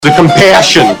The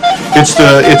compassion, it's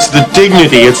the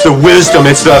dignity, it's the wisdom,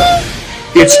 it's the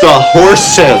horse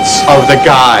sense of the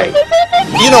guy.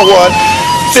 You know what?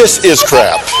 This is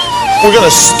crap. We're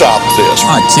gonna stop this.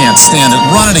 I can't stand it.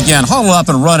 Run it again. Huddle up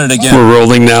and run it again. We're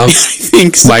rolling now. I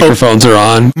think so. Microphones are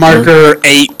on. Marker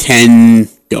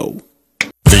 8-10, go.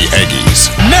 The Aggies.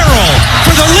 Merrill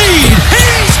for the lead.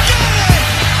 He's got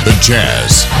it! The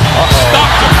Jazz.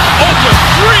 Stopped him. Open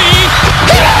three.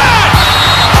 Hit!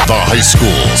 The high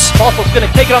schools. Boswell's going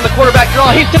to take it on the quarterback draw.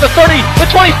 He's to the 30, the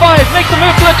 25, makes the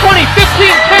move to the 20,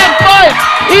 15, 10,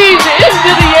 5. He's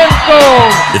into the end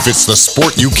zone. If it's the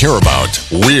sport you care about,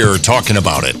 we're talking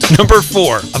about it. Number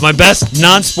 4 of my best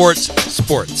non-sports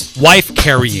sports. Wife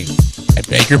carrying. I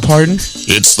beg your pardon?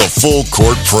 It's the Full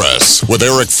Court Press with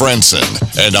Eric Frandsen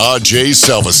and Ajay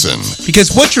Salvesen.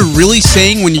 Because what you're really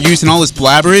saying when you're using all this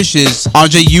blabberish is,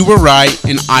 Ajay, you were right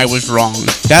and I was wrong.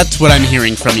 That's what I'm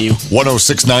hearing from you.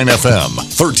 106.9 FM,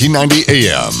 1390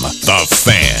 AM. The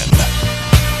Fan.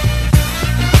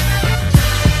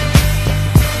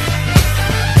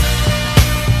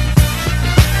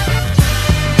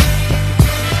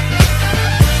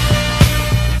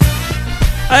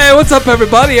 Hey, what's up,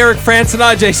 everybody? Eric Frandsen,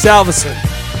 Ajay Salvesen.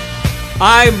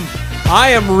 I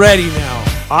am ready now.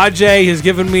 Ajay has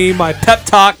given me my pep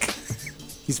talk.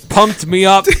 He's pumped me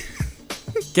up.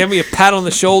 Gave me a pat on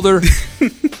the shoulder.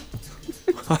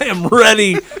 I am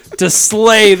ready to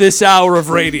slay this hour of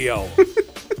radio.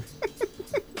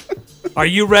 Are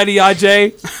you ready,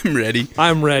 Ajay? I'm ready.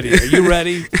 I'm ready. Are you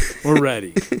ready? We're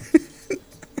ready.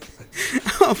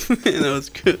 Oh, man, that was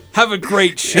good. Have a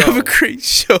great show. Have a great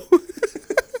show.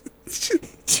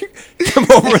 Come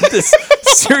over with this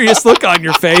serious look on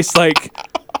your face, like,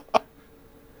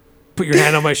 put your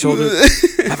hand on my shoulder.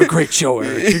 Have a great show,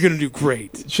 Eric. You're gonna do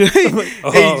great. Should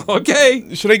I?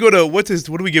 Okay. Should I go to what do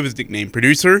we give his nickname?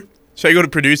 Producer? Should I go to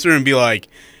producer and be like,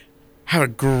 have a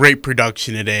great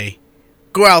production today?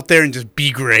 Go out there and just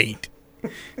be great.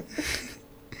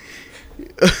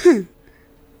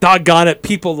 Doggone it,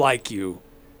 people like you.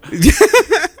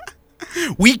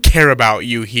 We care about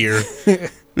you here.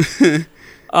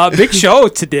 Big show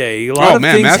today. A lot of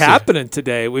things massive. happening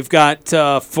today. We've got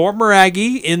former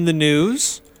Aggie in the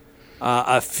news,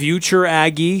 a future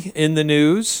Aggie in the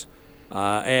news,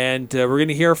 and we're going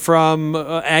to hear from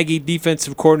Aggie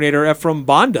defensive coordinator Ephraim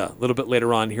Banda a little bit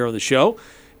later on here on the show.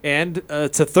 And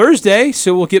it's a Thursday,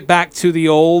 so we'll get back to the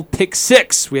old Pick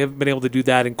 6. We haven't been able to do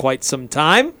that in quite some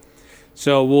time.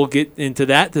 So we'll get into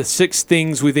that. The 6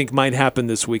 things we think might happen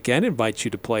this weekend. Invite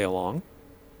you to play along.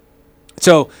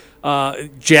 So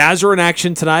Jazz are in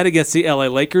action tonight against the LA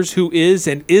Lakers, who is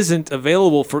and isn't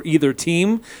available for either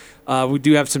team. We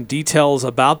do have some details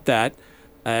about that,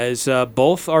 as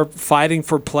both are fighting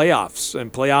for playoffs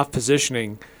and playoff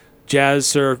positioning.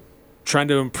 Jazz are trying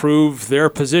to improve their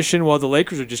position, while the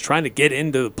Lakers are just trying to get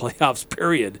into the playoffs,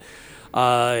 period.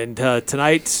 And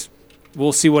tonight,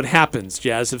 we'll see what happens.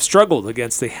 Jazz have struggled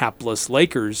against the hapless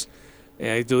Lakers.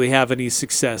 Do they have any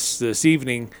success this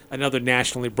evening? Another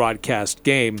nationally broadcast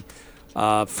game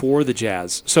for the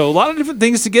Jazz. So a lot of different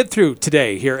things to get through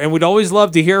today here, and we'd always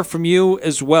love to hear from you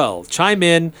as well. Chime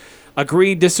in,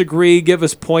 agree, disagree, give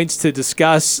us points to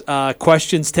discuss,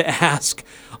 questions to ask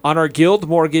on our Guild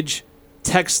Mortgage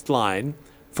text line,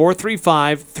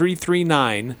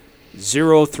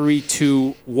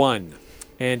 435-339-0321.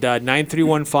 And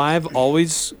 9315,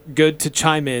 always good to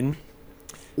chime in.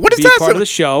 What is be that? Part of the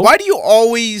show. Why do you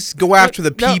always go after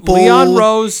the people? Leon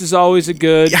Rose is always a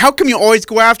good. How come you always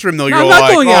go after him though? No, You're I'm not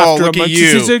like, going oh, after look him. at It's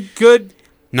you. just he's a good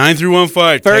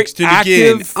 9315. very Text it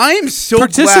again. active I am so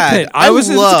participant. glad. It was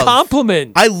a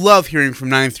compliment. I love hearing from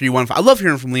 9315. I love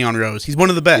hearing from Leon Rose. He's one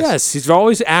of the best. Yes, he's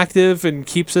always active and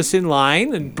keeps us in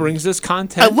line and brings us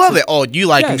content. I love it. Oh, you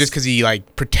like him Yes. just because he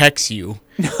like protects you.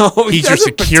 No, he He's your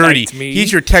doesn't security. protect me. He's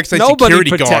your text line Nobody security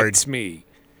guard. protects me.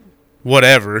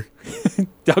 Whatever.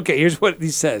 Okay, here's what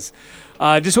he says.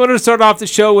 Just wanted to start off the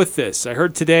show with this. I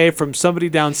heard today from somebody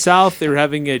down south they were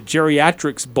having a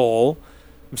geriatrics bowl.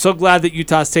 I'm so glad that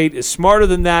Utah State is smarter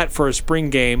than that for a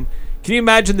spring game. Can you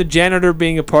imagine the janitor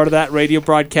being a part of that radio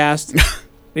broadcast?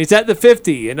 He's at the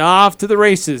 50 and off to the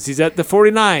races. He's at the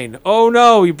 49. Oh,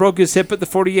 no, he broke his hip at the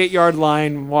 48-yard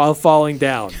line while falling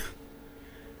down.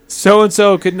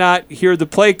 So-and-so could not hear the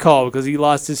play call because he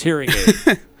lost his hearing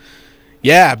aid.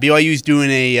 Yeah, BYU's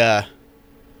doing an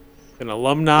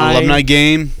alumni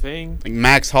game thing. Like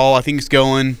Max Hall, I think, is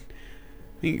going.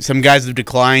 I think some guys have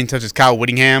declined, such as Kyle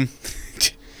Whittingham.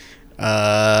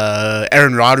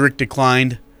 Aaron Roderick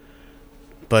declined.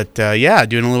 But, yeah,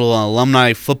 doing a little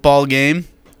alumni football game.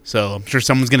 So I'm sure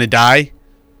someone's going to die.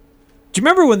 Do you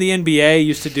remember when the NBA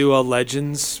used to do a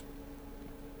Legends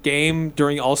game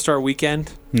during All-Star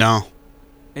Weekend? No.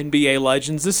 NBA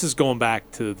Legends. This is going back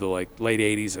to the late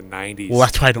 80s and 90s. Well,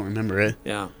 that's why I don't remember it.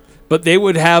 Yeah. But they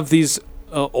would have these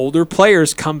older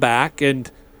players come back,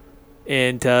 and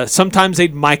sometimes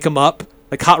they'd mic them up.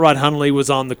 Like Hot Rod Hundley was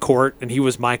on the court, and he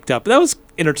was mic'd up. That was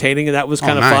entertaining, and that was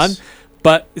kind of nice. fun.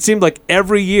 But it seemed like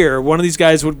every year one of these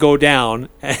guys would go down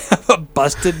and have a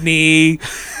busted knee,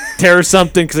 tear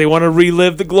something because they want to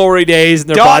relive the glory days, and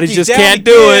their bodies just can't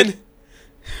do it.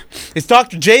 It's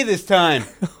Dr. J this time.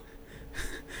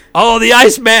 Oh, the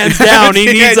Iceman's down. He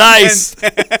needs ice.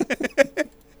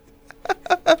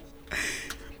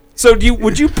 So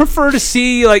would you prefer to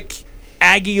see like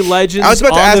Aggie legends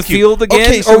on the field again?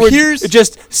 Okay, so or here's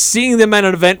just seeing them at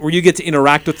an event where you get to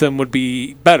interact with them would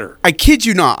be better. I kid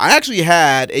you not. I actually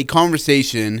had a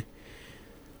conversation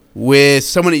with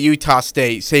someone at Utah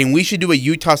State saying we should do a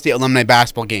Utah State alumni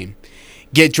basketball game.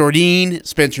 Get Jordan,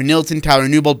 Spencer Nilsson, Tyler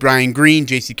Newbold, Brian Green,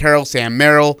 J.C. Carroll, Sam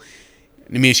Merrill.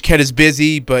 Nimish Ked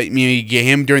busy, but you get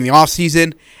him during the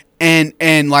offseason.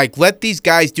 And like let these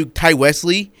guys duke Ty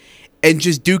Wesley and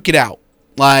just duke it out.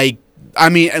 Like, I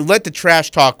mean, and let the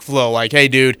trash talk flow. Like, hey,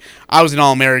 dude, I was an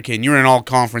All-American. You're an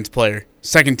All-Conference player.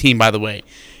 Second team, by the way.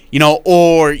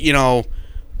 Or,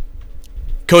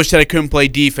 coach said I couldn't play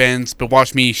defense, but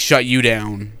watch me shut you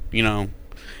down.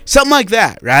 Something like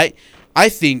that, right? I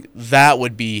think that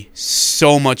would be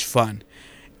so much fun.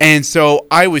 And so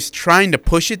I was trying to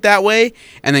push it that way,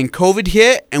 and then COVID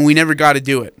hit, and we never got to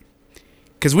do it.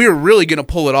 Because we were really going to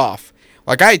pull it off.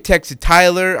 Like, I texted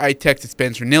Tyler, I texted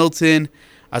Spencer Nilsson.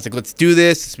 I was like, let's do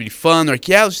this. This will be fun. They're like,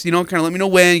 yeah, just, kind of let me know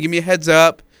when. Give me a heads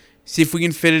up. See if we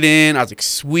can fit it in. I was like,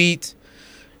 sweet.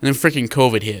 And then freaking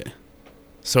COVID hit.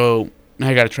 So now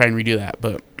I got to try and redo that.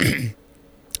 But that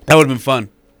would have been fun.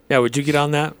 Yeah, would you get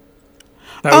on that?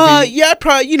 Yeah,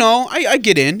 probably, I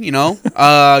get in,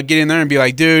 get in there and be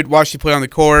like, dude, watch you play on the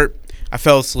court. I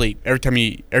fell asleep every time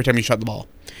you shot the ball.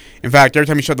 In fact, every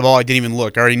time you shot the ball, I didn't even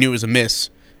look. I already knew it was a miss,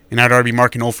 and I'd already be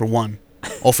marking 0 for 1,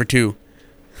 0 for 2.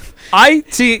 I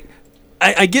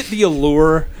get the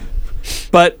allure,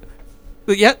 but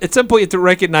yeah, at some point you have to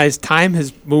recognize time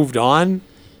has moved on,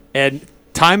 and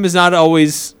time is not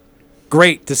always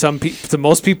great to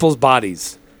most people's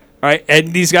bodies. All right,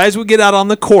 and these guys would get out on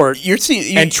the court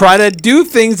and try to do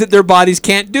things that their bodies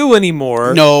can't do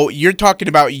anymore. No, you're talking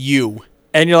about you.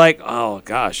 And you're like, oh,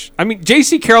 gosh. I mean,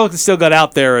 J.C. Carroll still got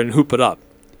out there and hoop it up.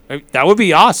 I mean, that would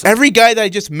be awesome. Every guy that I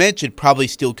just mentioned probably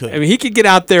still could. I mean, he could get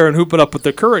out there and hoop it up with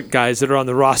the current guys that are on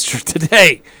the roster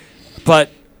today.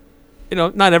 But,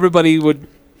 not everybody would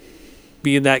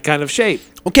be in that kind of shape.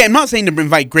 Okay, I'm not saying to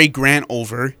invite Greg Grant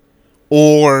over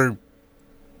or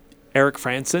Eric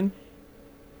Frandsen.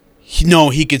 No,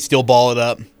 he could still ball it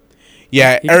up.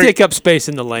 Yeah, he could take up space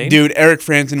in the lane. Dude, Eric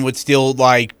Frandsen would still,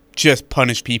 just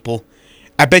punish people.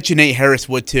 I bet you Nate Harris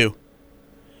would, too.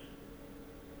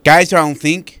 Guys,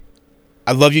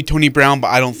 I love you, Tony Brown, but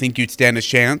I don't think you'd stand a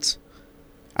chance.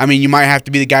 I mean, you might have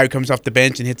to be the guy who comes off the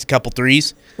bench and hits a couple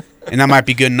threes, and that might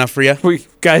be good enough for you. We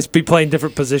guys be playing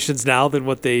different positions now than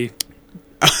what they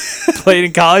played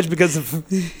in college because of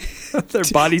their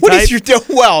body type. What is your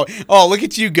well? Oh, look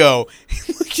at you go!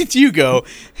 Look at you go!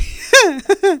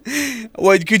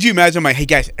 Well, could you imagine? I'm like, hey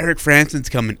guys, Eric Fransen's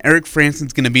coming. Eric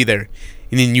Fransen's gonna be there,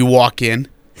 and then you walk in.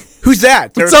 Who's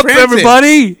that? What's up,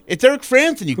 everybody? It's Eric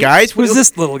Frandsen, you guys. Who's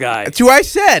this little guy? That's who I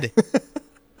said.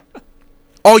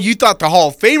 Oh, you thought the Hall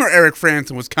of Famer Eric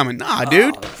Frandsen was coming? Nah,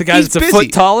 dude. The guy that's a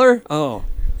foot taller. Oh,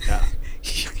 yeah.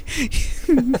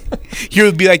 He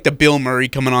would be like the Bill Murray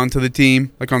coming onto the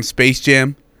team, like on Space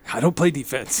Jam. I don't play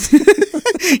defense.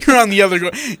 You're on the other.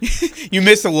 You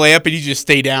miss a layup and you just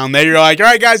stay down there. You're like, all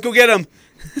right, guys, go get him.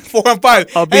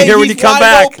 4-on-5. I'll be here when you come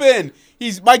back. Open.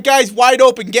 My guy's wide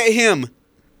open. Get him.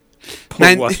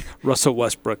 Russell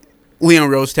Westbrook. Leon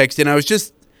Rose texted. I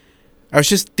was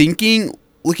just thinking,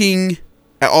 looking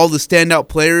at all the standout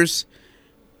players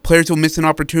will miss an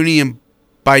opportunity and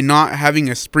by not having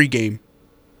a spree game.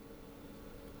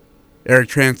 Eric,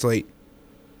 translate.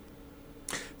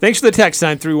 Thanks for the text,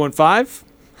 9315.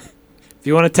 If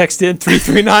you want to text in,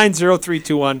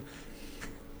 339-0321.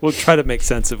 We'll try to make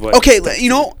sense of what. Okay,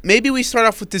 maybe we start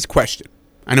off with this question.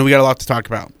 I know we got a lot to talk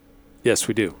about. Yes,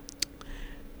 we do.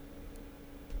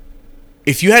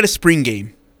 If you had a spring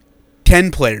game, 10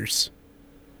 players,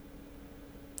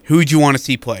 who would you want to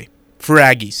see play for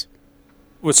Aggies?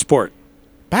 What sport?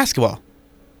 Basketball.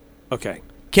 Okay.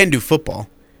 Can't do football.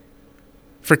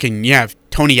 Freaking, you have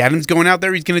Tony Adams going out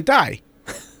there, he's going to die.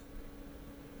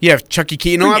 You have Chucky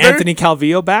Keaton out there. Anthony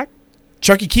Calvillo back?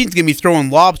 Chucky Keaton's going to be throwing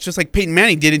lobs just like Peyton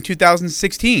Manning did in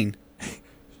 2016.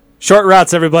 Short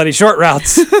routes, everybody. Short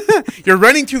routes. You're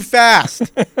running too fast.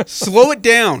 Slow it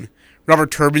down.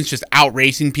 Robert Turbin's just out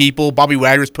racing people. Bobby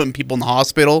Wagner's putting people in the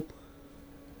hospital.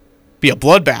 Be a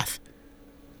bloodbath.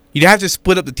 You'd have to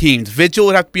split up the teams. Vigil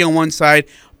would have to be on one side,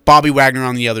 Bobby Wagner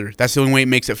on the other. That's the only way it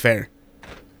makes it fair.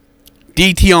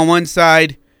 DT on one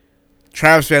side,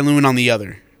 Travis Van Leeuwen on the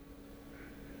other.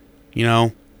 You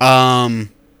know?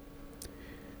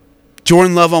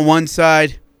 Jordan Love on one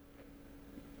side,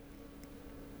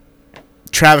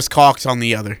 Travis Cox on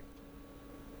the other.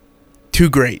 Two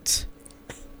greats.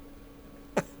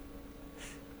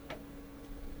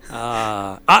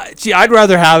 I'd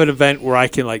rather have an event where I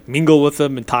can like mingle with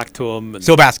them and talk to them. And,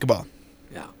 So basketball.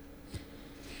 yeah.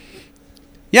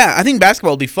 Yeah, I think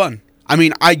basketball will be fun. I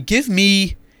mean,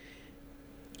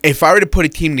 if I were to put a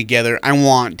team together, I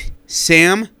want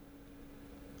Sam.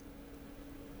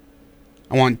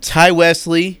 I want Ty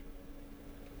Wesley.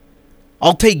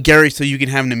 I'll take Gary so you can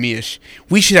have Nemish.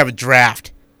 We should have a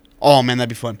draft. Oh, man, that'd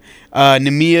be fun.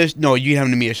 Nemish. No, you can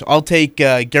have Nemish. I'll take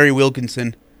Gary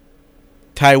Wilkinson,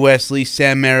 Ty Wesley,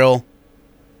 Sam Merrill,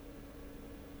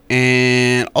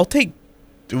 and I'll take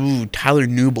Tyler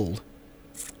Newbold.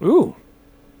 Ooh.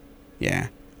 Yeah.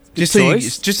 Good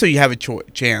choice. Just so you have a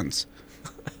chance.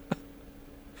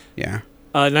 Yeah.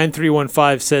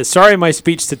 9315 says, sorry, my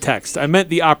speech to text. I meant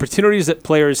the opportunities that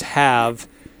players have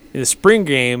in the spring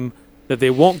game that they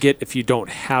won't get if you don't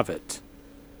have it.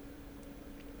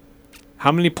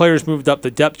 How many players moved up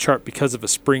the depth chart because of a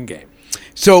spring game?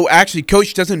 So actually,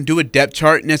 Coach doesn't do a depth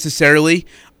chart necessarily.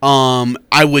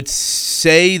 I would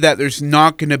say that there's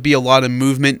not going to be a lot of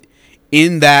movement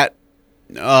in that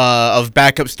of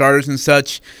backup starters and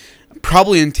such.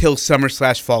 Probably until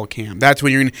summer/fall camp. That's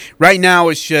when you're going to... Right now,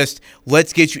 it's just,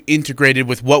 let's get you integrated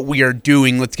with what we are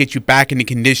doing. Let's get you back into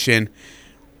condition.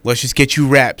 Let's just get you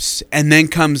reps. And then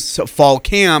comes fall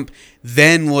camp.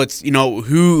 Then let's,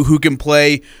 who can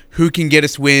play, who can get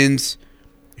us wins,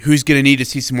 who's going to need to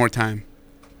see some more time.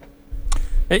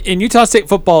 And Utah State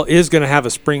football is going to have a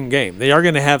spring game. They are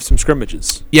going to have some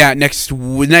scrimmages. Yeah, next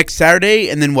Saturday,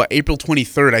 and then April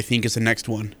 23rd, I think, is the next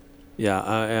one. Yeah,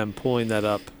 I am pulling that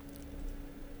up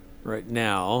right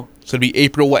now. So it'll be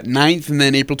April 9th and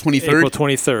then April 23rd? April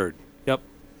 23rd. Yep.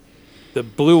 The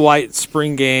blue-white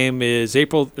spring game is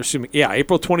April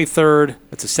 23rd.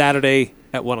 It's a Saturday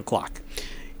at 1 o'clock.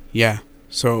 Yeah.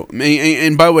 So,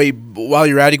 and by the way, while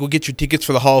you're at it, go get your tickets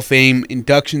for the Hall of Fame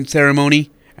induction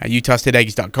ceremony at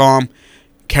UtahStateAggies.com.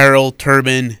 Carroll,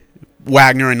 Turbin,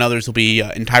 Wagner, and others will be,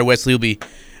 and Ty Wesley will be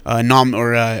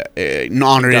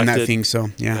honored in that thing. So,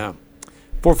 yeah.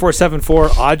 4474,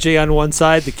 Ajay on one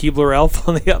side, the Keebler Elf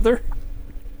on the other.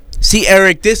 See,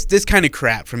 Eric, this kind of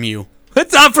crap from you.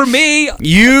 It's not for me.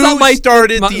 You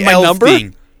started the elf number?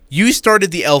 thing. You started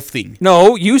the elf thing.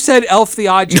 No, you said Elf the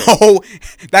Ajay.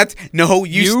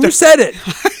 You said it.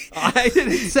 I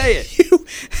didn't say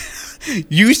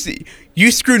it.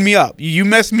 You screwed me up. You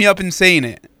messed me up in saying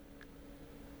it.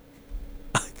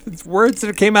 It's words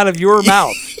that came out of your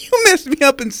mouth. You messed me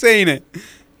up in saying it.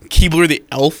 Keebler the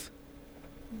elf.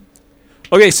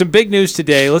 Okay, some big news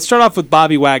today. Let's start off with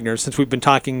Bobby Wagner since we've been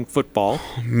talking football.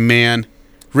 Oh, man.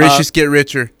 Rich just get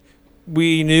richer.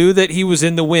 We knew that he was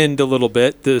in the wind a little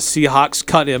bit. The Seahawks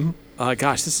cut him.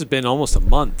 This has been almost a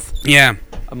month. Yeah.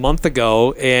 A month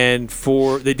ago, and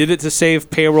they did it to save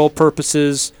payroll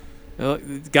purposes.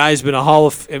 The guy's been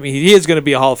he is going to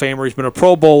be a Hall of Famer. He's been a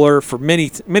Pro Bowler for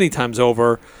many, many times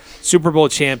over. Super Bowl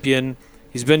champion.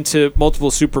 He's been to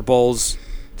multiple Super Bowls.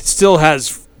 Still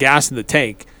has gas in the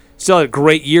tank. Still had a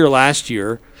great year last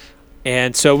year.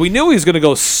 And so we knew he was going to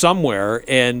go somewhere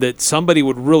and that somebody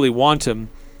would really want him.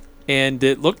 And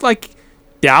it looked like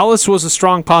Dallas was a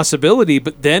strong possibility,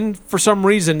 but then for some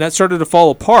reason that started to fall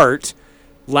apart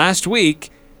last week.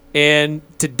 And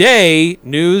today,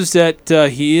 news that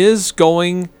he is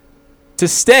going to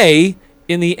stay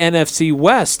in the NFC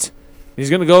West. He's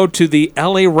going to go to the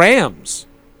LA Rams.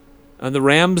 And the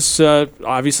Rams,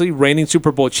 obviously reigning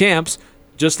Super Bowl champs,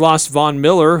 just lost Von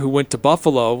Miller, who went to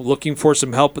Buffalo, looking for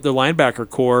some help with their linebacker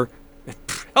core.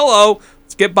 Hello,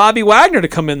 let's get Bobby Wagner to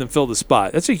come in and fill the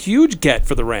spot. That's a huge get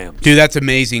for the Rams. Dude, that's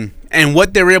amazing. And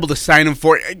what they were able to sign him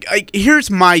for. Here's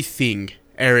my thing,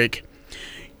 Eric.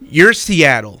 You're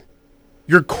Seattle.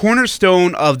 Your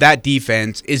cornerstone of that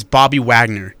defense is Bobby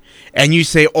Wagner. And you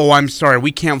say, oh, I'm sorry,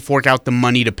 we can't fork out the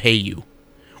money to pay you.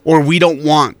 Or we don't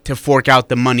want to fork out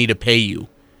the money to pay you.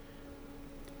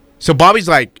 So Bobby's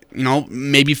like,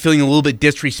 maybe feeling a little bit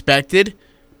disrespected.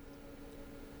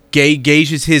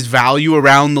 Gauges his value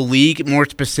around the league, more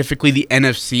specifically the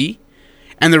NFC.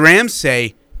 And the Rams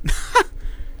say,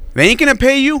 they ain't going to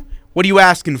pay you? What are you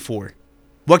asking for?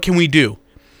 What can we do?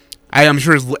 I'm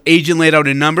sure his agent laid out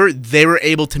a number. They were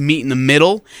able to meet in the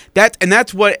middle.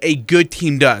 That's what a good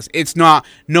team does. It's not,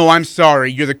 no, I'm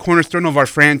sorry, you're the cornerstone of our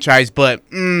franchise, but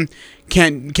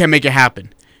can't make it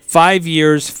happen. 5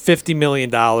 years, $50 million.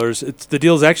 The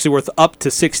deal's actually worth up to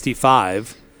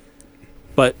 $65.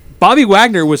 But Bobby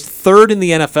Wagner was third in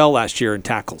the NFL last year in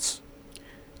tackles.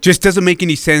 Just doesn't make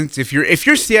any sense. If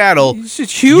you're Seattle, He's a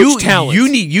huge talent. You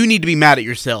need to be mad at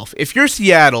yourself. If you're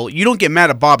Seattle, you don't get mad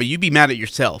at Bobby. You be mad at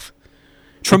yourself.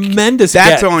 Tremendous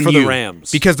That's get on for you, the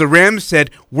Rams. because the Rams said,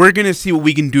 we're going to see what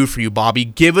we can do for you, Bobby.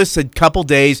 Give us a couple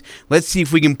days. Let's see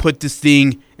if we can put this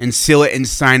thing and seal it and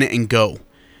sign it and go.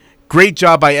 Great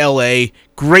job by L.A.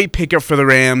 Great pickup for the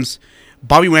Rams.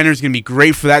 Bobby Wagner is going to be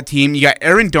great for that team. You got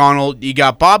Aaron Donald. You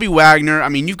got Bobby Wagner. I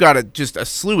mean, you've got just a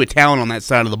slew of talent on that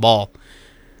side of the ball.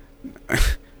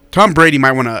 Tom Brady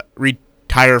might want to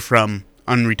retire from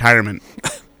unretirement.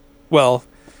 Well,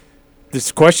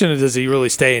 this question is, does he really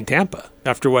stay in Tampa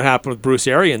after what happened with Bruce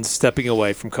Arians stepping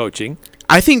away from coaching?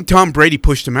 I think Tom Brady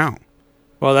pushed him out.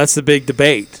 Well, that's the big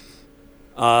debate.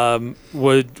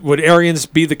 Would Arians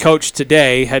be the coach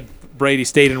today had Brady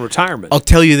stayed in retirement? I'll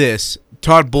tell you this.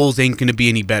 Todd Bowles ain't going to be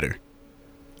any better.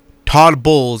 Todd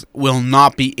Bowles will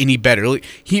not be any better.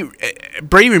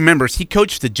 Brady remembers he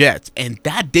coached the Jets, and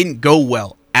that didn't go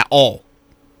well at all.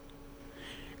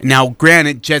 Now,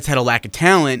 granted, Jets had a lack of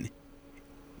talent,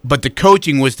 but the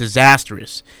coaching was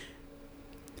disastrous.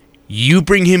 You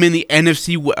bring him in the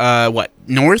NFC,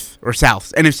 North or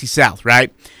South? NFC South,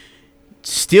 right?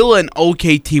 Still an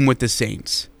okay team with the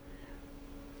Saints.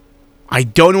 I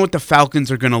don't know what the Falcons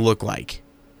are going to look like.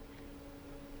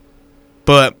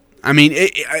 But I mean,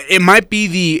 it might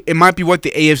be what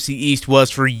the AFC East was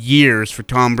for years for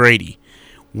Tom Brady.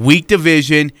 Weak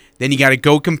division, then you got to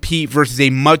go compete versus a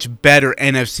much better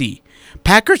NFC.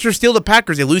 Packers are still the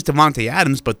Packers. They lose Devontae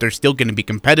Adams, but they're still going to be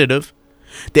competitive.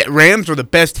 The Rams are the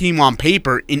best team on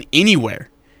paper in anywhere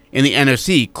in the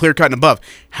NFC, clear cut and above.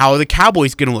 How are the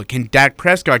Cowboys going to look? Can Dak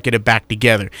Prescott get it back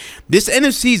together? This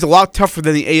NFC is a lot tougher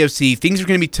than the AFC. Things are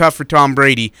going to be tough for Tom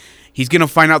Brady. He's going to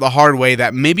find out the hard way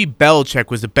that maybe Belichick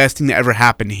was the best thing that ever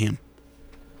happened to him.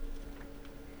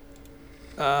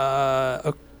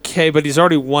 Okay, but he's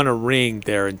already won a ring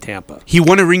there in Tampa. He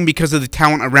won a ring because of the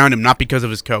talent around him, not because of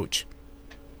his coach.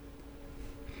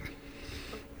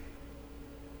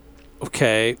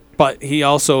 Okay, but he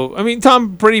also,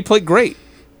 Tom Brady played great.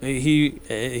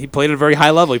 He played at a very high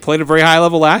level. He played at a very high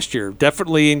level last year.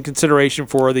 Definitely in consideration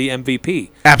for the MVP.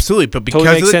 Absolutely, but because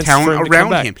totally of the talent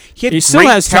around him. He still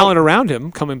has talent around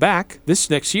him coming back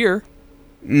this next year.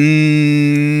 Yeah,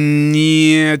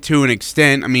 to an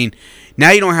extent. I mean, now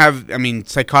you don't have,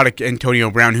 psychotic Antonio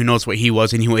Brown, who knows what he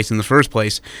was anyways in the first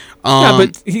place. Yeah,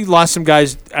 but he lost some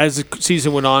guys as the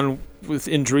season went on with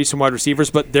injuries, some wide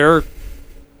receivers, but they're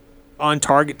on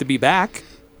target to be back.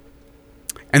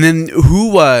 And then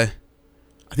who, I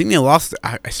think they lost,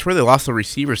 I swear they lost the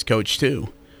receivers coach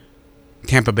too.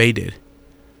 Tampa Bay did.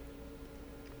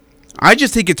 I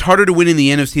just think it's harder to win in the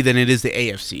NFC than it is the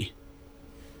AFC.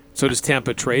 So does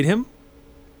Tampa trade him?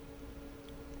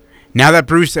 Now that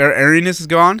Bruce Arians is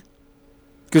gone?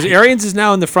 Because Arians is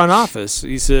now in the front office.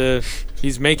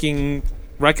 He's making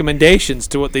recommendations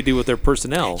to what they do with their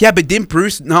personnel. Yeah, but didn't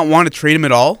Bruce not want to trade him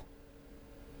at all?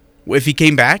 If he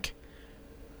came back?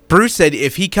 Bruce said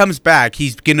if he comes back,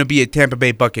 he's going to be a Tampa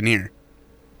Bay Buccaneer.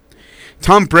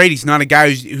 Tom Brady's not a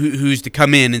guy who's to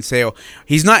come in and say, oh,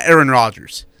 he's not Aaron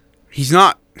Rodgers. He's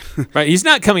not. Right, he's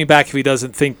not coming back if he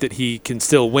doesn't think that he can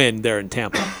still win there in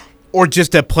Tampa. Or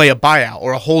just to play a buyout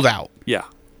or a holdout. Yeah.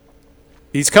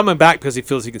 He's coming back because he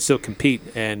feels he can still compete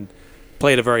and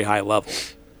play at a very high level.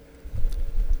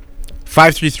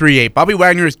 5338. Bobby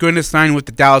Wagner is going to sign with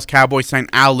the Dallas Cowboys, sign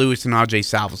Al Lewis and Ajay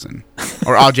Salvesen.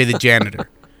 Or Ajay the janitor.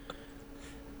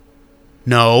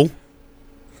 No.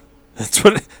 That's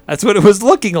what it was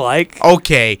looking like.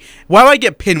 Okay. Why do I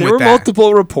get pinned There with were that?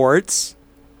 multiple reports,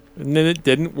 and then it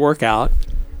didn't work out.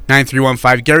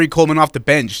 9315. Gary Coleman off the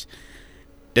bench.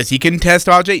 Does he contest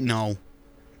Ajay? No.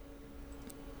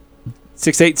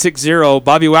 6860.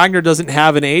 Bobby Wagner doesn't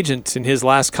have an agent in his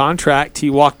last contract. He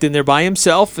walked in there by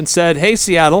himself and said, hey,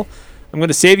 Seattle, I'm going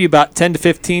to save you about 10 to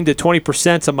 15 to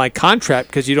 20% of my contract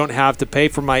because you don't have to pay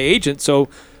for my agent. So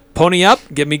pony up,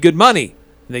 give me good money.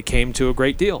 And they came to a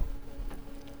great deal.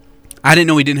 I didn't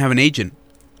know he didn't have an agent.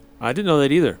 I didn't know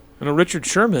that either. I know Richard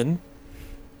Sherman.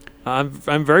 I'm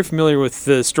very familiar with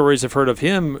the stories I've heard of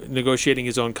him negotiating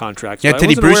his own contracts. Yeah,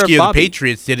 Teddy Bruschi of the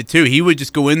Patriots did it too. He would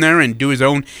just go in there and do his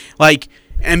own,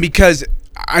 and because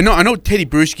I know Teddy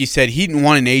Bruschi said he didn't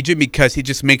want an agent because it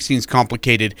just makes things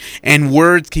complicated, and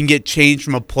words can get changed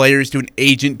from a player's to an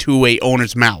agent to a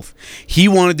owner's mouth. He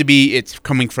wanted to be, it's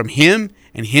coming from him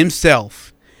and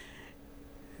himself.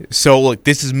 So, look,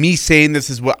 this is me saying this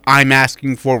is what I'm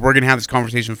asking for. We're going to have this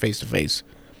conversation face to face.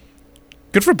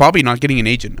 Good for Bobby not getting an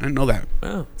agent. I didn't know that.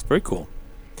 Oh, it's very cool.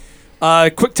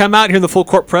 Quick timeout here in the Full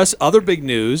Court Press. Other big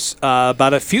news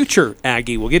about a future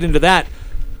Aggie. We'll get into that.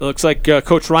 It looks like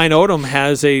Coach Ryan Odom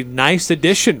has a nice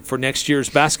addition for next year's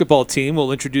basketball team.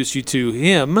 We'll introduce you to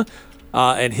him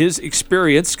and his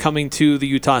experience coming to the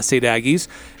Utah State Aggies.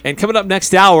 And coming up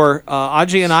next hour,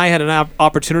 Ajay and I had an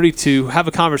opportunity to have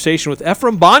a conversation with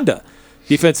Ephraim Banda,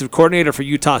 defensive coordinator for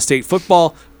Utah State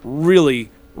football.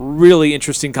 Really, really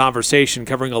interesting conversation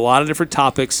covering a lot of different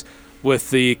topics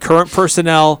with the current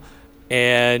personnel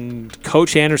and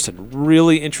Coach Anderson.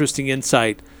 Really interesting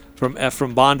insight from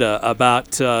Ephraim Banda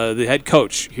about the head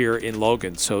coach here in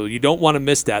Logan. So you don't want to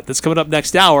miss that. That's coming up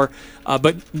next hour.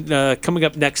 But coming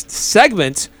up next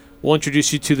segment, we'll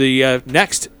introduce you to the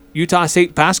next Utah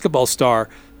State basketball star.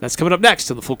 That's coming up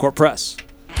next on the Full Court Press.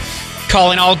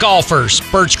 Calling all golfers,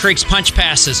 Birch Creek's punch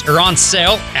passes are on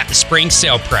sale at the spring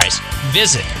sale price.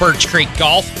 Visit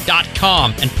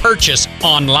birchcreekgolf.com and purchase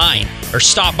online or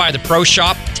stop by the pro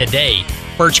shop today.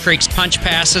 Birch Creek's punch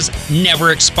passes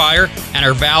never expire and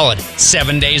are valid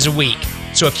 7 days a week.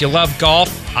 So if you love golf,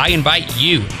 I invite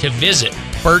you to visit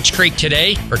Birch Creek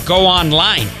today or go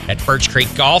online at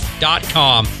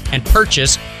birchcreekgolf.com and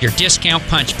purchase your discount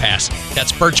punch pass.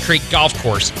 That's Birch Creek Golf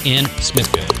Course in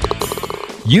Smithfield.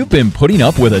 You've been putting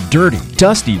up with a dirty,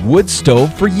 dusty wood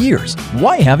stove for years.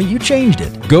 Why haven't you changed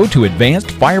it? Go to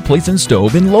Advanced Fireplace and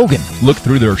Stove in Logan. Look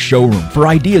through their showroom for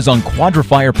ideas on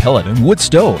Quadra-Fire pellet and wood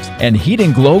stoves and Heat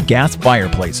and Glow gas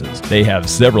fireplaces. They have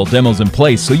several demos in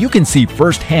place so you can see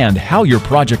firsthand how your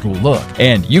project will look.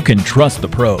 And you can trust the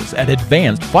pros at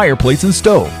Advanced Fireplace and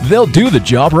Stove. They'll do the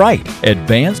job right.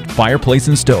 Advanced Fireplace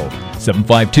and Stove.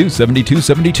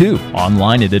 752-7272.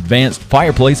 Online at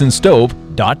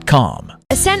advancedfireplaceandstove.com.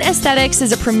 Ascent Aesthetics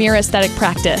is a premier aesthetic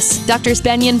practice. Doctors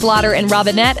Benyon, Blotter, and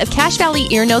Robinette of Cache Valley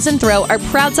Ear, Nose, and Throat are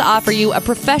proud to offer you a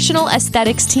professional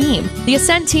aesthetics team. The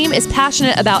Ascent team is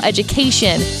passionate about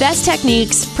education, best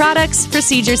techniques, products,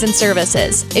 procedures, and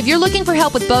services. If you're looking for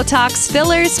help with Botox,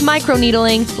 fillers,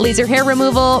 microneedling, laser hair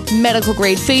removal,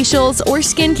 medical-grade facials, or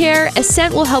skincare,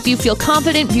 Ascent will help you feel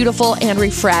confident, beautiful, and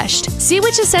refreshed. See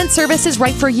which Ascent service is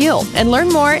right for you and learn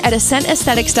more at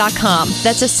AscentAesthetics.com.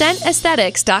 That's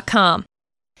AscentAesthetics.com.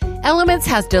 Elements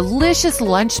has delicious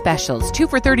lunch specials, 2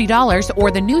 for $30,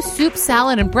 or the new soup,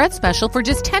 salad, and bread special for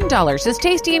just $10. It's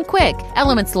tasty and quick.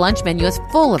 Elements lunch menu is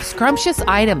full of scrumptious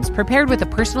items prepared with a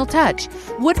personal touch.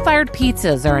 Wood-fired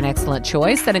pizzas are an excellent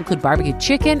choice that include barbecue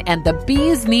chicken and the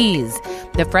bee's knees.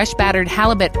 The fresh battered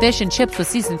halibut fish and chips with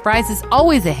seasoned fries is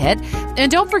always a hit.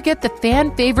 And don't forget the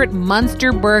fan favorite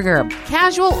Munster burger.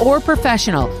 Casual or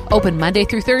professional. Open Monday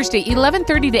through Thursday,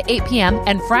 11:30 to 8 p.m.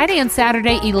 and Friday and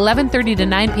Saturday, 11:30 to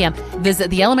 9 p.m. Visit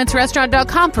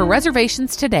theelementsrestaurant.com for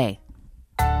reservations today.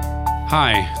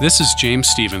 Hi, this is James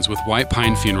Stevens with White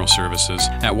Pine Funeral Services.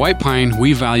 At White Pine,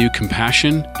 we value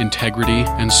compassion, integrity,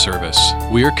 and service.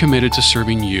 We are committed to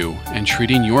serving you and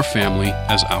treating your family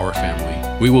as our family.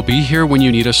 We will be here when you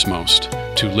need us most,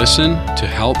 to listen, to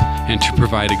help, and to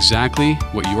provide exactly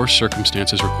what your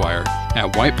circumstances require.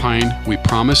 At White Pine, we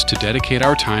promise to dedicate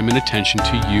our time and attention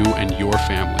to you and your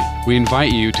family. We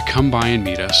invite you to come by and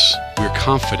meet us. We're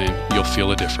confident you'll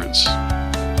feel a difference.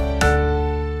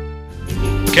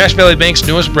 Cache Valley Bank's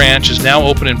newest branch is now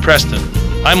open in Preston.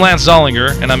 I'm Lance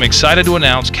Zollinger, and I'm excited to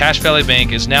announce Cache Valley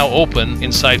Bank is now open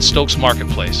inside Stokes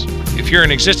Marketplace. If you're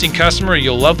an existing customer,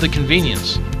 you'll love the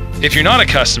convenience. If you're not a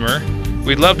customer,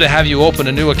 we'd love to have you open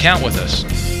a new account with us,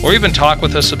 or even talk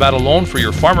with us about a loan for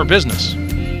your farm or business.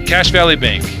 Cache Valley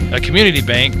Bank, a community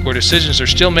bank where decisions are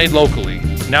still made locally,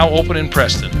 now open in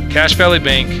Preston. Cache Valley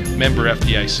Bank, member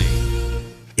FDIC.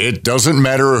 It doesn't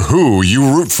matter who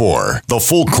you root for. The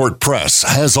Full Court Press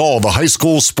has all the high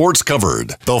school sports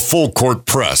covered. The Full Court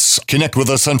Press. Connect with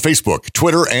us on Facebook,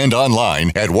 Twitter, and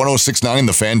online at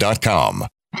 1069thefan.com.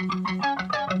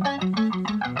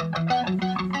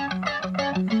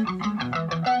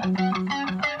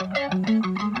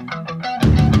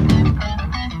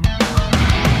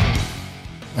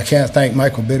 I can't thank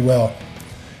Michael Bidwell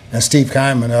and Steve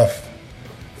Keim enough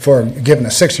for giving a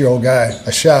 6-year-old guy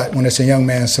a shot when it's a young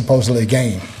man's supposedly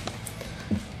game.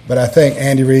 But I think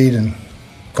Andy Reid and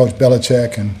Coach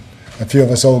Belichick and a few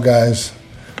of us old guys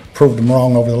proved them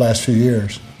wrong over the last few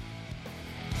years.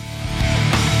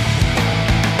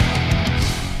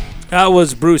 That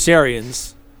was Bruce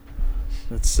Arians.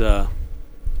 That's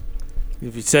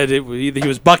If he said he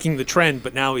was bucking the trend,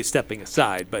 but now he's stepping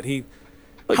aside. But he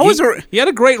had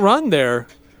a great run there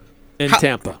in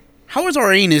Tampa. How is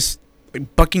Arenas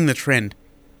bucking the trend?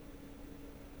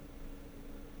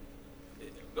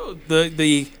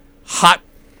 The hot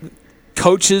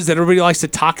coaches that everybody likes to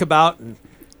talk about and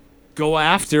go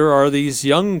after are these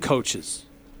young coaches.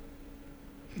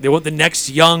 They want the next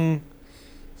young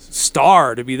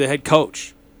star to be the head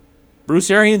coach.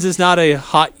 Bruce Arians is not a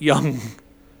hot young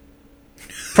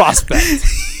prospect.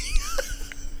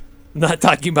 I'm not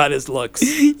talking about his looks.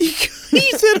 He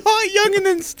said hot young and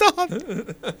then stopped.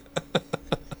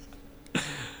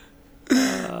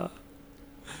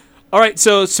 All right,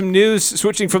 so some news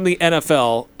switching from the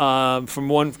NFL,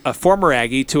 from a former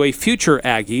Aggie to a future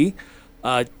Aggie.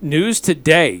 News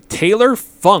today: Taylor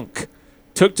Funk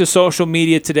took to social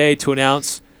media today to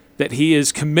announce that he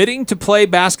is committing to play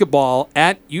basketball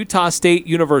at Utah State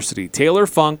University. Taylor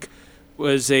Funk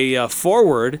was a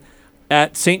forward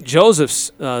at St.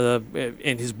 Joseph's,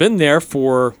 and he's been there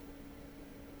for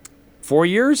 4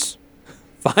 years,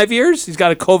 5 years. He's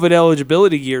got a COVID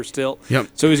eligibility year still. Yep.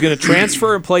 So he's going to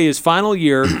transfer and play his final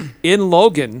year in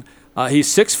Logan. He's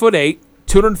 6'8",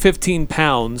 215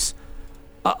 pounds.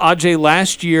 Ajay,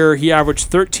 last year he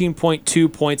averaged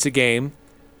 13.2 points a game,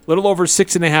 a little over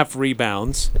 6.5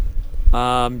 rebounds,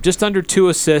 just under 2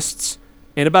 assists,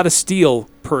 and about a steal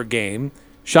per game.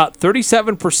 Shot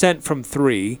 37% from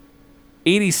 3,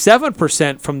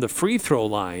 87% from the free throw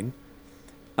line.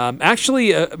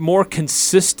 Actually, a more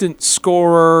consistent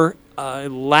scorer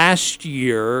last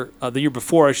year, the year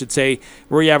before, I should say,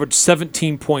 where he averaged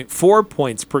 17.4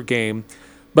 points per game.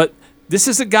 But this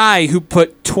is a guy who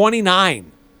put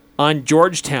 29 on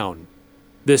Georgetown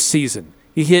this season.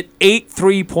 He hit 8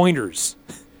 3-pointers.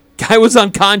 Guy was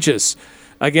unconscious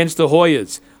against the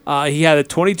Hoyas. He had a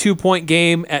 22-point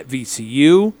game at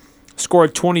VCU,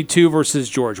 scored 22 versus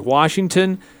George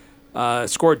Washington,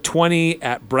 scored 20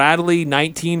 at Bradley,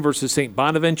 19 versus St.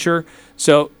 Bonaventure.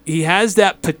 So he has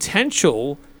that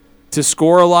potential to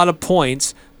score a lot of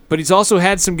points, but he's also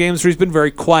had some games where he's been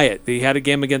very quiet. He had a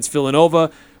game against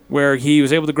Villanova where he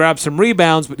was able to grab some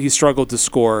rebounds, but he struggled to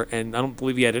score, and I don't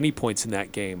believe he had any points in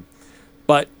that game.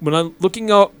 But when I'm looking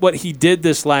at what he did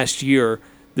this last year,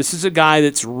 this is a guy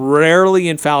that's rarely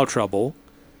in foul trouble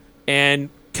and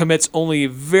commits only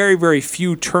very, very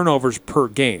few turnovers per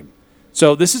game.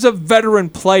 So this is a veteran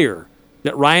player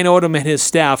that Ryan Odom and his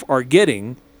staff are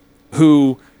getting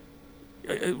who,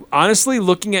 honestly,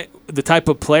 looking at the type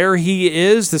of player he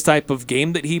is, this type of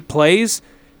game that he plays,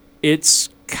 it's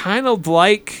kind of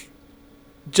like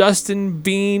Justin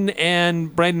Bean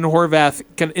and Brandon Horvath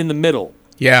kind of in the middle.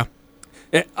 Yeah.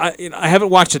 I haven't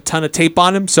watched a ton of tape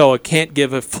on him, so I can't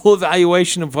give a full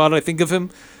evaluation of what I think of him.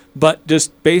 But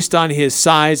just based on his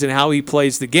size and how he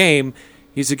plays the game,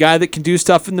 he's a guy that can do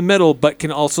stuff in the middle, but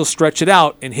can also stretch it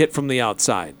out and hit from the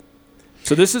outside.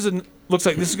 So this looks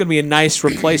like this is going to be a nice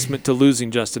replacement to losing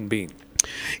Justin Bean.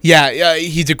 Yeah,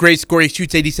 he's a great scorer. He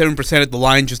shoots 87% at the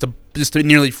line, just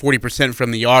nearly 40%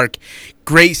 from the arc.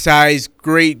 Great size,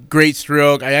 great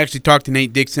stroke. I actually talked to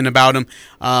Nate Dixon about him.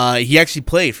 He actually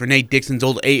played for Nate Dixon's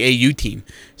old AAU team,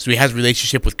 so he has a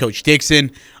relationship with Coach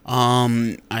Dixon.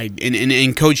 And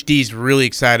Coach D is really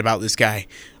excited about this guy,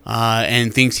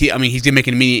 and thinks he's gonna make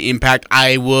an immediate impact.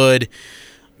 I would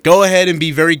go ahead and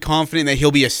be very confident that he'll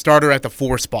be a starter at the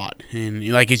 4 spot. And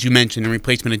like as you mentioned, in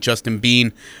replacement of Justin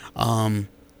Bean.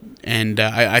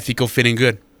 I think he'll fit in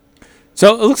good.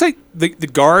 So it looks like the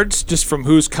guards, just from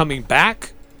who's coming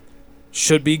back,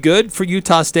 should be good for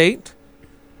Utah State.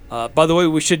 By the way,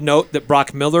 we should note that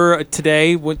Brock Miller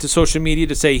today went to social media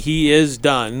to say he is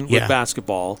done with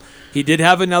basketball. He did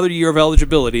have another year of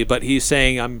eligibility, but he's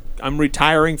saying, I'm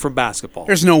retiring from basketball.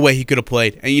 There's no way he could have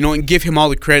played. And give him all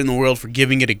the credit in the world for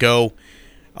giving it a go.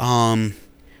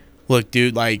 Look,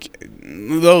 dude, like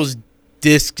those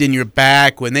discs in your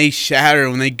back, when they shatter,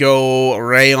 when they go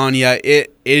array on you,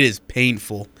 it is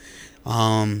painful.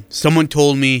 Someone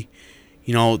told me,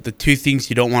 the 2 things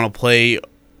you don't want to play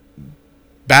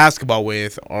basketball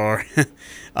with are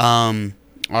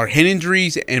head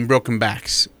injuries and broken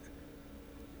backs,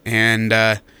 and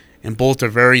both are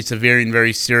very severe and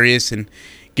very serious. And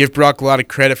give Brock a lot of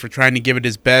credit for trying to give it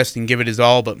his best and give it his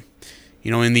all, but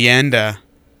in the end,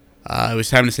 it was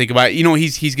time to say goodbye.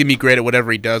 He's gonna be great at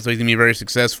whatever he does, so he's gonna be very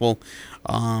successful.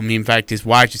 In fact, his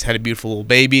wife just had a beautiful little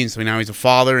baby, and so now he's a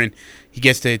father, and he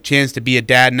gets the chance to be a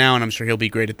dad now, and I'm sure he'll be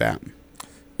great at that.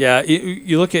 Yeah,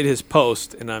 you look at his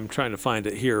post, and I'm trying to find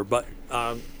it here, but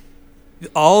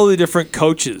all the different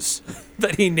coaches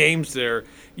that he names there,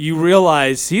 you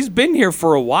realize he's been here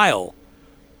for a while,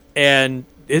 and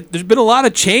there's been a lot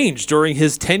of change during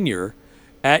his tenure,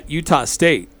 at Utah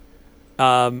State.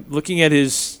 Looking at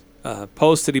his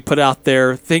post that he put out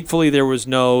there, thankfully there was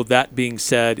no "that being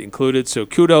said" included. So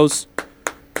kudos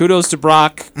to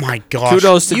Brock. My gosh,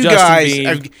 kudos to you Justin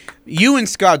guys, Bean. You and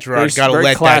Scott Gerard got to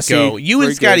let classy, that go. You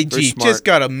and Scotty G smart. just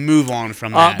got to move on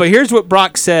from that. But here's what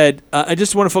Brock said. I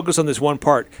just want to focus on this one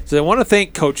part. So I want to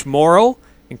thank Coach Morrill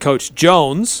and Coach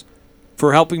Jones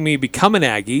for helping me become an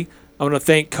Aggie. I want to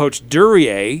thank Coach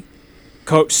Duryea,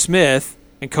 Coach Smith,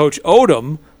 and Coach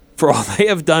Odom for all they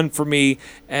have done for me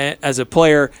as a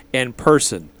player and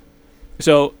person.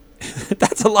 So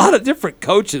that's a lot of different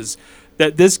coaches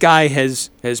that this guy has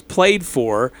played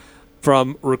for,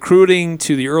 from recruiting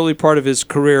to the early part of his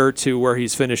career to where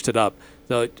he's finished it up.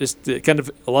 So just kind of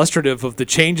illustrative of the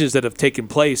changes that have taken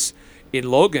place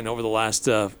in Logan over the last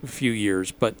few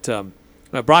years. But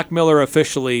Brock Miller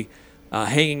officially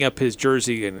hanging up his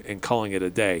jersey and calling it a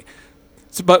day.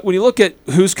 So, but when you look at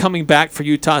who's coming back for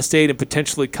Utah State and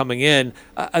potentially coming in,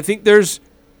 I think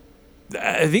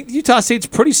Utah State's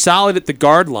pretty solid at the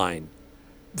guard line.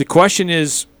 The question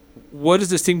is, what is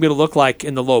this team going to look like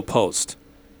in the low post?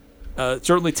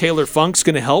 Certainly Taylor Funk's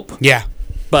going to help. Yeah.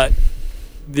 But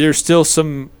there's still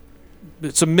some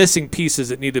missing pieces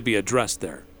that need to be addressed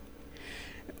there.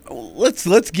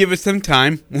 Let's give it some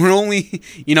time. We're only,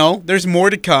 there's more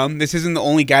to come. This isn't the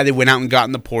only guy that went out and got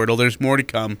in the portal. There's more to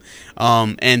come.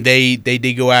 And they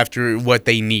did go after what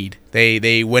they need.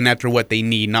 They went after what they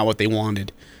need, not what they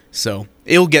wanted. So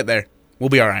it'll get there. We'll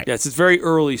be all right. Yes, it's very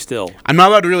early still. I'm not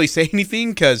allowed to really say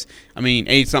anything because, A,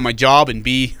 it's not my job, and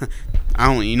B,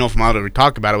 I don't even know if I'm allowed to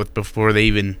talk about it before they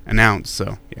even announce.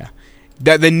 So, yeah.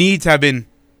 The needs have been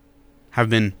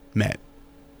met.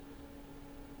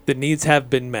 The needs have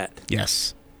been met.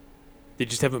 Yes. They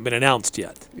just haven't been announced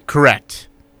yet. Correct.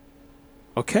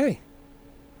 Okay.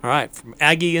 All right. From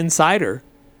Aggie Insider,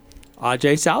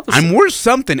 Ajay Salvesen. I'm worth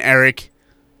something, Eric.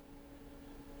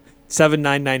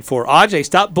 7994. Ajay,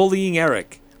 stop bullying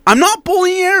Eric. I'm not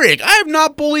bullying Eric. I have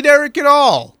not bullied Eric at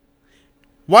all.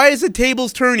 Why is the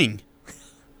tables turning?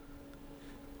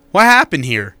 What happened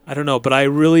here? I don't know, but I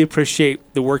really appreciate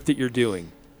the work that you're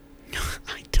doing.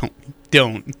 I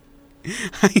don't.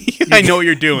 I know what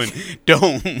you're doing.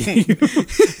 Don't. You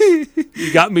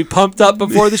got me pumped up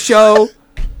before the show.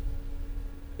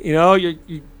 You're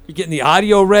getting the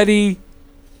audio ready.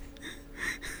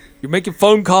 You're making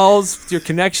phone calls with your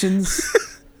connections.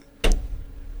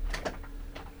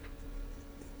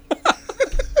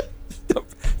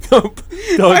 Don't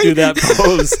do that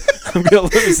pose. I'm going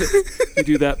to lose it. You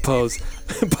do that pose.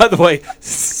 By the way,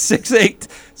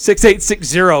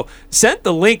 6860 sent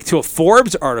the link to a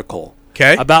Forbes article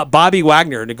about Bobby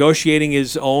Wagner negotiating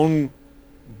his own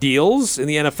deals in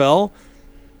the NFL,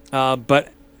 but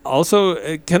also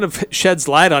it kind of sheds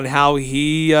light on how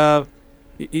he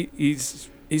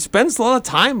spends a lot of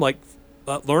time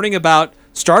learning about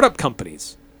startup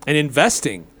companies and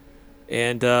investing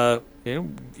and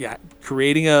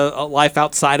creating a life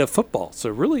outside of football. So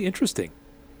really interesting.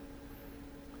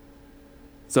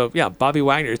 So, yeah, Bobby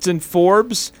Wagner. It's in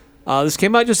Forbes. This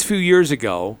came out just a few years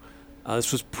ago.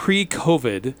 This was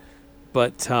pre-COVID,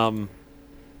 but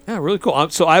really cool.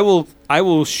 So I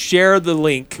will share the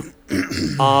link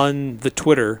on the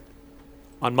Twitter,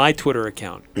 on my Twitter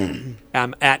account.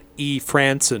 I'm at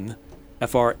Frandsen,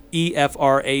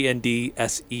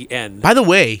 Frandsen. By the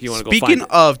way, speaking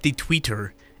of the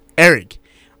Twitter, Eric,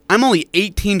 I'm only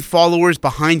 18 followers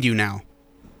behind you now.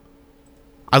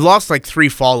 I lost 3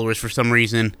 followers for some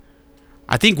reason.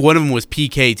 I think one of them was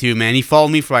PK too, man. He followed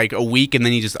me for a week and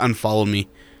then he just unfollowed me.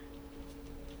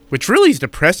 Which really is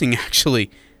depressing, actually.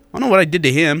 I don't know what I did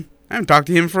to him. I haven't talked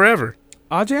to him forever.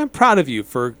 Ajay, I'm proud of you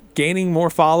for gaining more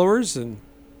followers, and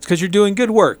it's because you're doing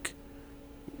good work.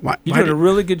 You're doing a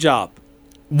really good job.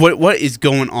 What is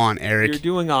going on, Eric? You're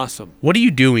doing awesome. What are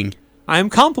you doing? I'm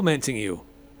complimenting you.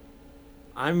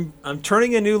 I'm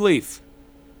turning a new leaf.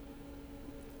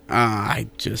 I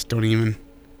just don't even.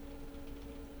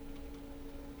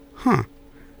 Huh.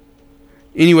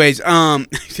 Anyways, I'm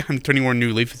turning more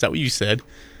new leaf. Is that what you said?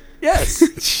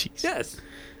 Yes. Yes.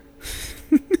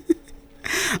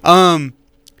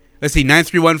 Let's see,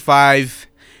 9315.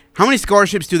 How many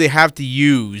scholarships do they have to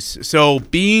use? So,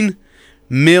 Bean,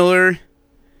 Miller,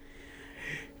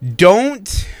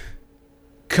 don't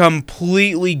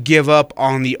completely give up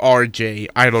on the RJ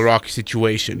Idle Rock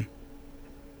situation.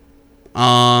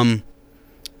 I'll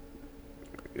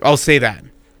say that.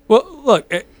 Well, look,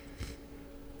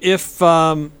 if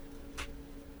given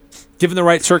the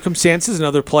right circumstances and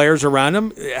other players around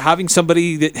him, having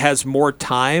somebody that has more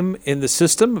time in the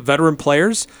system, veteran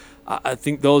players, I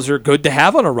think those are good to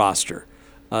have on a roster.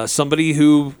 somebody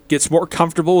who gets more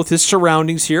comfortable with his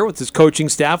surroundings here, with his coaching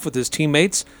staff, with his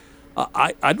teammates.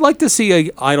 I'd like to see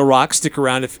a Idle Rock stick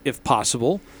around if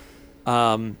possible.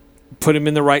 Put him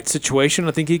in the right situation.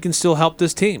 I think he can still help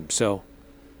this team. So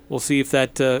we'll see if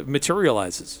that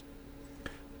materializes.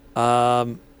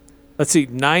 Let's see,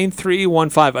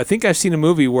 9315. I think I've seen a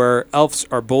movie where elves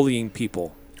are bullying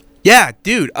people. Yeah,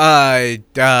 dude.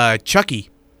 Chucky.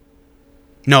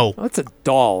 No. That's a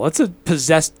doll. That's a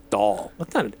possessed doll.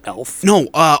 That's not an elf. No.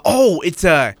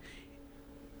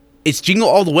 It's Jingle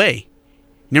All the Way.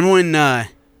 Remember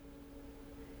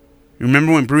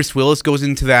when Bruce Willis goes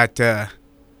into that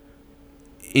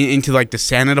into like the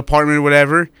Santa department or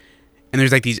whatever, and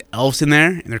there's like these elves in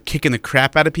there and they're kicking the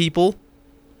crap out of people?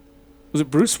 Was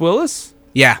it Bruce Willis?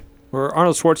 Yeah. Or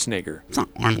Arnold Schwarzenegger? It's not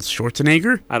Arnold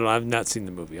Schwarzenegger. I don't know. I've not seen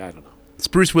the movie. I don't know. It's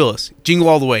Bruce Willis. Jingle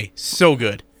All the Way. So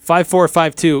good.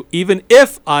 5452. Even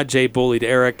if Ajay bullied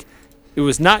Eric, it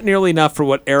was not nearly enough for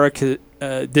what Eric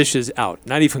dishes out.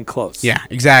 Not even close. Yeah,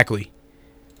 exactly.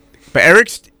 But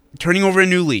Eric's turning over a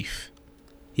new leaf.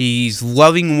 He's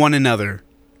loving one another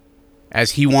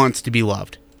as he wants to be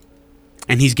loved.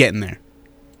 And he's getting there.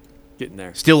 Getting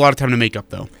there. Still a lot of time to make up,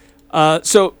 though.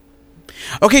 So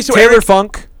Taylor Eric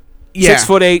Funk, yeah.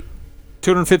 6'8",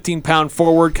 215-pound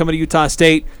forward coming to Utah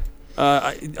State.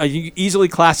 You easily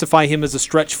classify him as a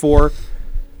stretch four.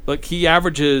 Look, he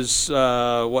averages,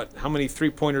 how many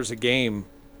three-pointers a game?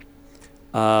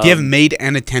 Do you have made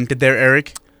and attempted there,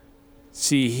 Eric?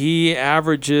 See, he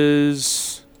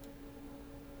averages...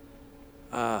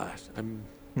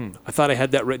 I thought I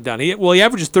had that written down. He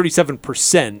averages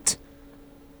 37%,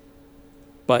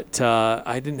 but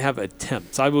I didn't have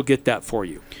attempts. I will get that for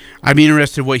you. I'd be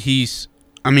interested what he's...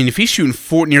 I mean, if he's shooting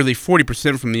nearly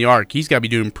 40% from the arc, he's got to be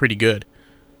doing pretty good.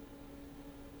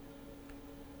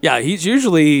 Yeah, he's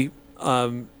usually...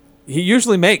 he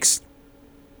usually makes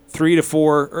 3 to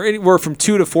 4, or anywhere from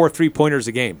 2 to 4 three-pointers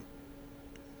a game.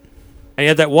 And he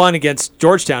had that one against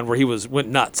Georgetown where he went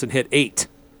nuts and hit 8.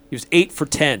 He was 8 for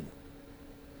 10.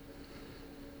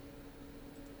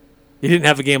 He didn't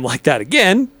have a game like that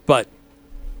again, but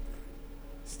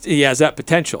he has that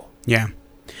potential. Yeah.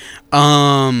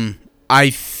 I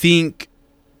think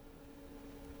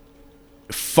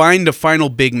find a final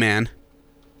big man.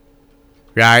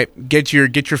 Right? Get your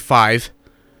 5.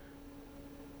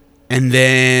 And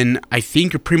then I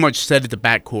think you're pretty much set at the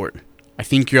backcourt. I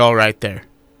think you're all right there.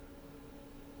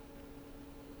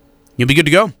 You'll be good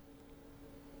to go.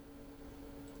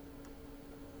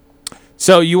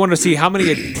 So you want to see how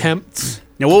many attempts?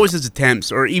 Now, what was his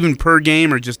attempts? Or even per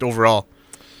game or just overall?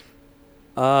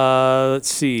 Let's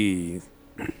see.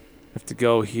 I have to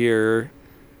go here.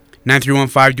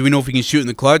 9315, do we know if he can shoot in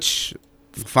the clutch?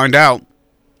 We'll find out.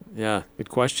 Yeah, good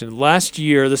question.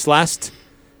 This last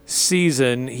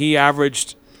season, he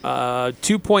averaged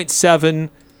 2.7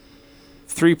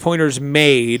 three-pointers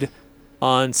made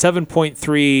on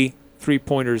 7.3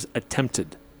 three-pointers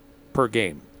attempted per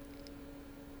game.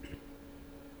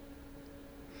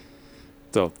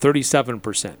 So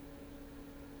 37%.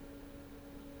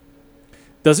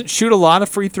 Doesn't shoot a lot of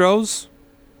free throws.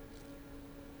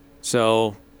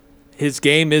 So his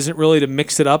game isn't really to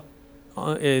mix it up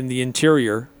in the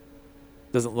interior.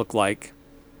 Doesn't look like.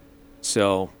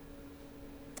 So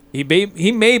he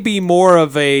may be more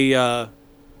of a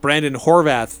Brandon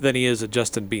Horvath than he is a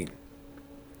Justin Bean.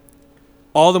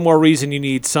 All the more reason you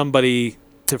need somebody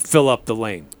to fill up the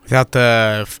lane. Without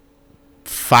the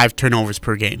 5 turnovers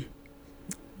per game.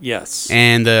 Yes.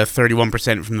 And the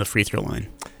 31% from the free throw line.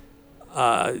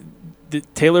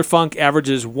 Taylor Funk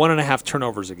averages 1.5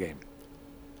 turnovers a game.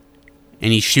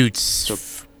 And he shoots... So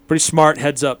pretty smart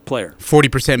heads-up player.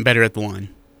 40% better at the line.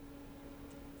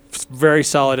 Very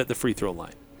solid at the free throw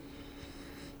line.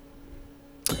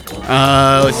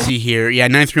 Let's see here. Yeah,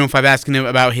 9315 asking him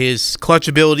about his clutch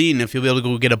ability and if he'll be able to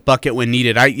go get a bucket when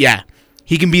needed. Yeah,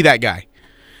 he can be that guy.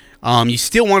 You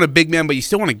still want a big man, but you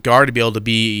still want a guard to be able to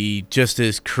be just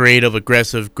as creative,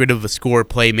 aggressive, good of a scorer,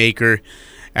 playmaker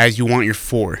as you want your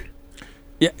 4.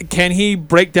 Yeah, can he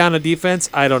break down a defense?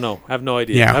 I don't know. I have no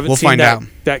idea. Yeah, I haven't we'll seen find out.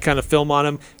 That kind of film on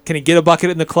him. Can he get a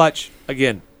bucket in the clutch?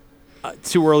 Again,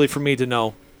 too early for me to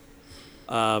know.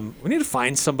 We need to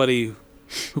find somebody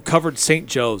who covered St.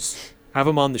 Joe's. Have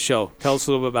him on the show. Tell us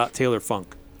a little bit about Taylor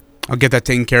Funk. I'll get that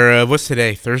taken care of. What's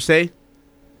today? Thursday?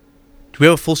 Do we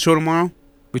have a full show tomorrow?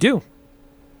 We do.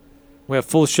 We have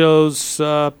full shows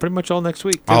pretty much all next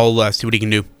week, too. I'll see what he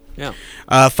can do. Yeah.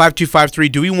 5253,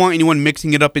 do we want anyone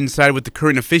mixing it up inside with the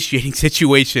current officiating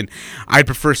situation? I'd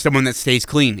prefer someone that stays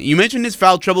clean. You mentioned his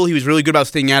foul trouble. He was really good about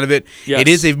staying out of it. Yes. It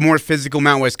is a more physical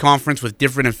Mountain West Conference with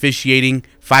different officiating.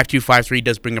 5253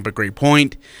 does bring up a great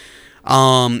point.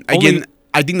 Again,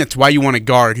 I think that's why you want a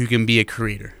guard who can be a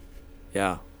creator.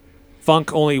 Yeah.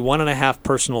 Funk only 1.5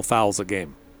 personal fouls a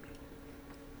game.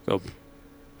 So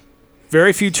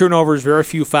very few turnovers, very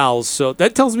few fouls. So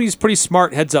that tells me he's a pretty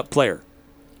smart heads-up player.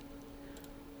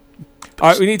 All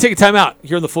right, we need to take a timeout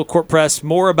here in the Full Court Press.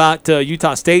 More about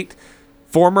Utah State,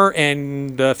 former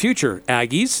and future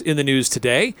Aggies in the news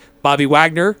today. Bobby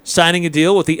Wagner signing a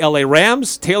deal with the LA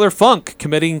Rams. Taylor Funk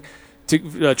committing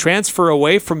to transfer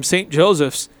away from St.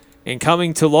 Joseph's and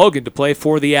coming to Logan to play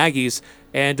for the Aggies.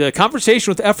 And a conversation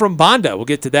with Ephraim Banda. We'll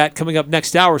get to that coming up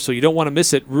next hour, so you don't want to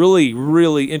miss it. Really,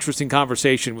 really interesting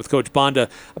conversation with Coach Banda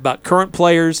about current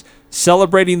players,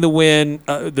 celebrating the win,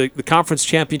 the conference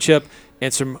championship,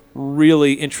 and some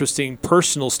really interesting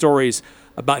personal stories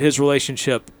about his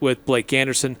relationship with Blake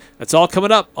Anderson. That's all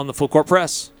coming up on the Full Court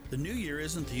Press. The new year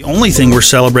isn't the only thing we're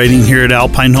celebrating here at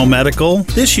Alpine Home Medical.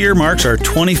 This year marks our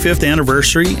 25th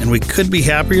anniversary, and we couldn't be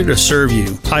happier to serve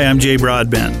you. Hi, I'm Jay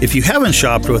Broadbent. If you haven't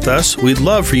shopped with us, we'd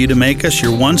love for you to make us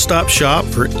your one-stop shop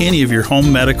for any of your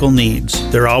home medical needs.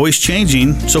 They're always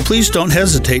changing, so please don't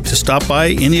hesitate to stop by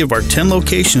any of our 10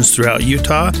 locations throughout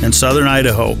Utah and southern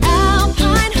Idaho.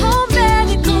 Alpine Home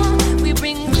Medical, we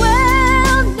bring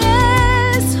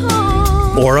wellness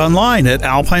home. Or online at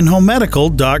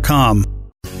alpinehomemedical.com.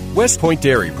 West Point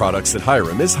Dairy Products at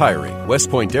Hiram is hiring. West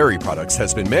Point Dairy Products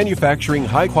has been manufacturing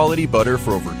high-quality butter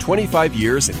for over 25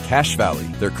 years in Cache Valley.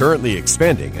 They're currently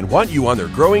expanding and want you on their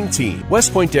growing team.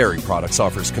 West Point Dairy Products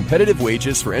offers competitive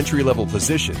wages for entry-level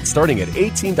positions starting at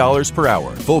 $18 per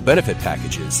hour, full benefit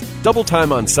packages, double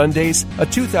time on Sundays, a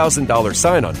 $2,000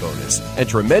 sign-on bonus, and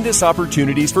tremendous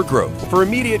opportunities for growth. For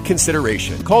immediate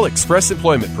consideration, call Express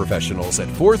Employment Professionals at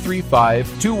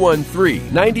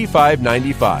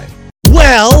 435-213-9595.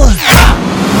 Well,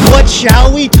 what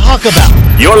shall we talk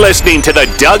about? You're listening to the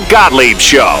Doug Gottlieb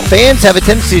Show. Fans have a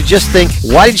tendency to just think,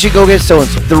 why didn't you go get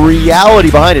so-and-so? The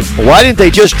reality behind it, why didn't they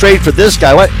just trade for this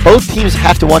guy? Both teams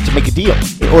have to want to make a deal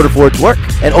in order for it to work.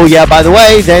 And oh yeah, by the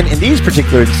way, then in these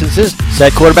particular instances,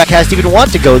 said quarterback has to even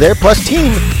want to go there, plus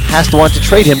team has to want to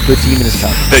trade him to a team in his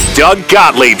town. The Doug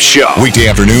Gottlieb Show. Weekday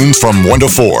afternoons from 1 to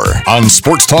 4 on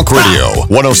Sports Talk Radio,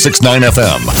 106.9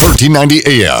 FM, 1390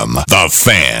 AM. The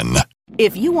Fan.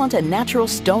 If you want a natural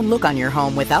stone look on your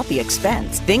home without the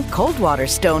expense, think Coldwater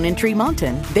Stone in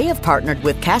Tremonton. They have partnered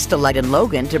with Castellite and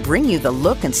Logan to bring you the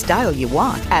look and style you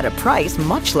want at a price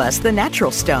much less than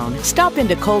natural stone. Stop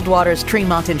into Coldwater's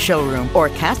Tremonton showroom or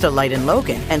Castellite and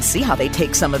Logan and see how they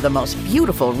take some of the most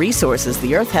beautiful resources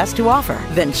the earth has to offer,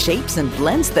 then shapes and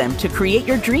blends them to create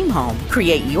your dream home.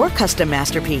 Create your custom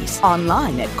masterpiece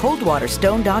online at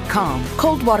coldwaterstone.com.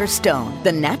 Coldwater Stone,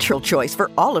 the natural choice for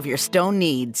all of your stone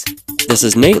needs. This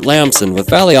is Nate Lamson with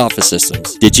Valley Office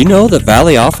Systems. Did you know that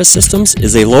Valley Office Systems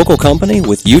is a local company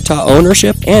with Utah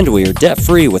ownership, and we are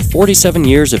debt-free with 47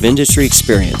 years of industry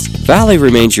experience? Valley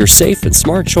remains your safe and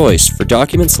smart choice for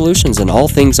document solutions and all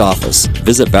things office.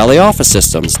 Visit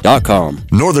valleyofficesystems.com.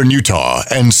 Northern Utah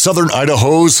and Southern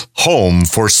Idaho's home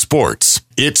for sports.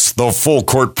 It's the Full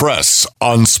Court Press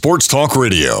on Sports Talk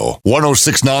Radio,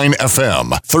 106.9 FM,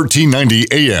 1390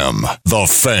 AM. The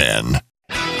Fan.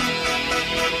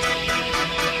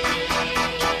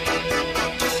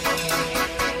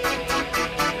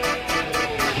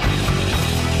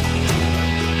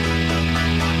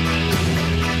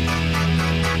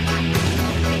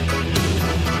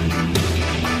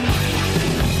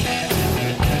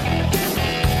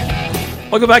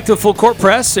 Welcome back to the Full Court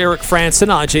Press. Eric Frandsen,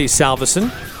 Ajay Salvesen.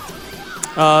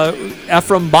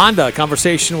 Ephraim Banda,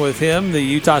 conversation with him, the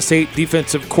Utah State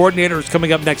defensive coordinator, is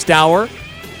coming up next hour.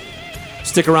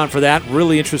 Stick around for that.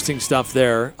 Really interesting stuff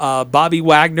there. Bobby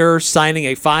Wagner signing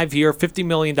a 5-year, $50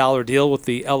 million deal with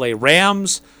the LA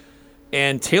Rams.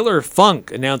 And Taylor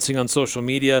Funk announcing on social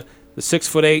media, the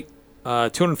 6'8",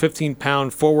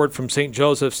 215-pound forward from St.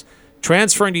 Joseph's,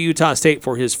 transferring to Utah State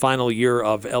for his final year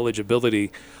of eligibility.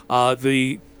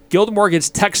 The Guild Mortgage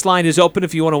text line is open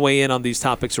if you want to weigh in on these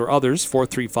topics or others,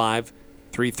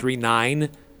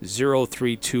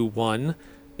 435-339-0321.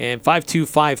 And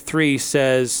 5253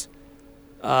 says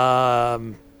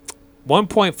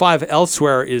 1.5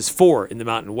 elsewhere is 4 in the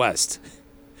Mountain West.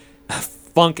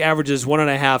 Funk averages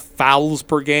 1.5 fouls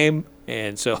per game,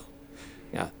 and so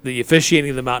yeah, the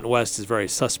officiating in the Mountain West is very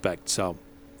suspect. So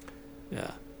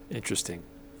yeah, interesting.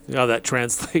 You know how that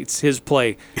translates, his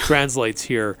play translates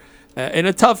here in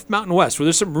a tough Mountain West where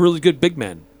there's some really good big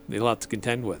men they'll have to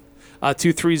contend with.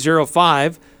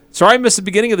 2305. Sorry I missed the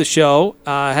beginning of the show.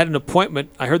 I had an appointment.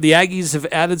 I heard the Aggies have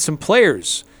added some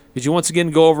players. Could you once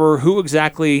again go over who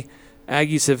exactly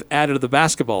Aggies have added to the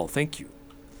basketball? Thank you.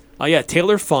 Yeah,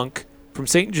 Taylor Funk from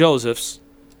St. Joseph's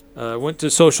went to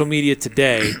social media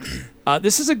today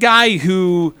This is a guy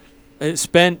who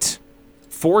spent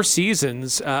 4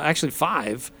 seasons, actually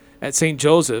 5, at St.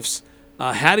 Joseph's.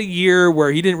 Had a year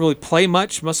where he didn't really play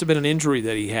much. Must have been an injury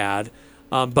that he had.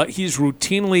 But he's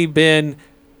routinely been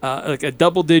like a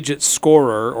double-digit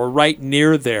scorer or right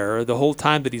near there the whole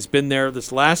time that he's been there.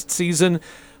 This last season,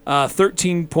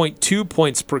 13.2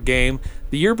 points per game.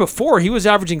 The year before, he was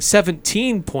averaging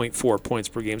 17.4 points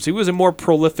per game. So he was a more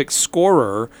prolific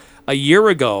scorer a year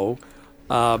ago.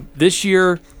 This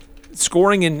year,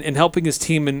 scoring and helping his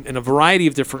team in a variety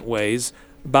of different ways.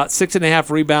 About 6.5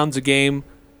 rebounds a game,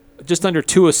 just under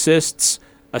 2 assists,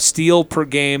 a steal per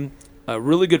game, a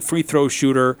really good free throw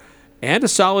shooter, and a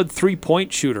solid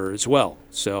 3-point shooter as well.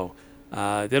 So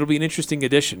that'll be an interesting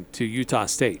addition to Utah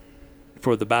State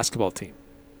for the basketball team.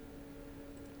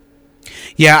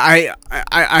 Yeah,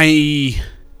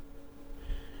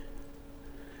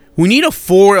 we need a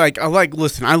 4.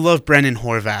 Listen, I love Brendan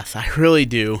Horvath. I really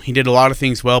do. He did a lot of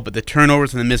things well, but the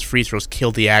turnovers and the missed free throws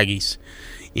killed the Aggies.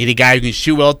 You need a guy who can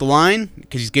shoot well at the line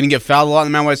because he's going to get fouled a lot in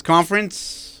the Mountain West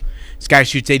Conference. This guy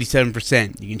shoots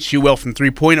 87%. You can shoot well from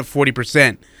 3-point at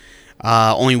 40%.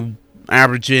 Only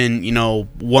averaging,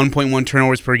 1.1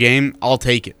 turnovers per game. I'll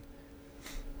take it.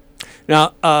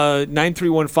 Now,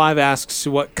 9315 asks,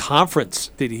 what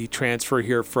conference did he transfer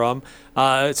here from?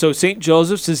 So St.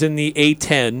 Joseph's is in the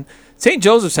A10. St.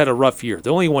 Joseph's had a rough year. They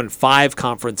only won 5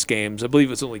 conference games. I believe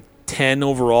it was only 10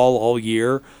 overall all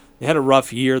year. They had a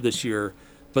rough year this year.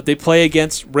 But they play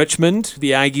against Richmond,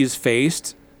 the Aggies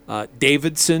faced,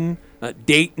 Davidson,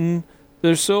 Dayton.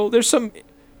 There's some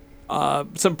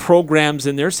programs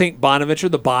in there. St. Bonaventure,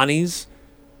 the Bonnies.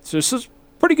 So there's some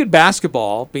pretty good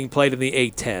basketball being played in the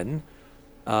A10.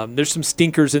 There's some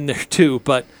stinkers in there too,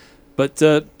 but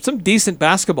some decent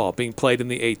basketball being played in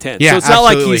the A10. Yeah, so it's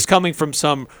absolutely. not like he's coming from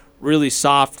some really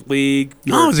soft league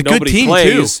where it's a nobody good team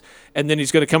plays, too. and then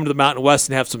he's going to come to the Mountain West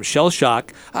and have some shell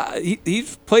shock.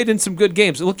 He's played in some good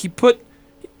games. Look,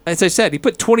 as I said, he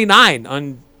put 29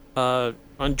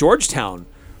 on Georgetown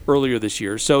earlier this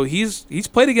year. So he's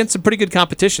played against some pretty good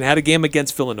competition. Had a game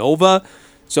against Villanova.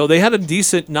 So they had a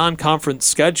decent non-conference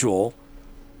schedule,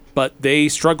 but they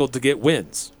struggled to get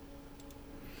wins.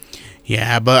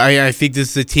 Yeah, but I think this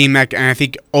is a team and I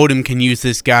think Odom can use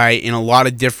this guy in a lot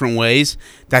of different ways.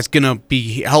 That's going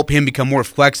to help him become more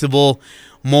flexible,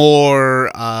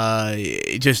 more I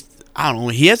don't know.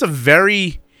 He has a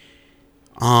very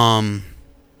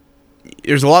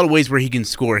there's a lot of ways where he can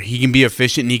score. He can be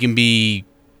efficient and he can be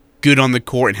good on the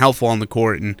court and helpful on the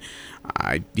court. And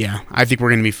I think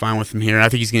we're going to be fine with him here. I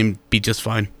think he's going to be just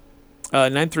fine.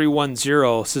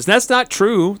 9310 says, that's not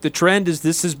true. The trend is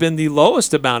this has been the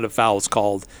lowest amount of fouls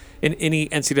called in any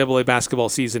NCAA basketball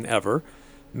season ever.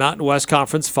 Mountain West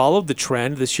Conference followed the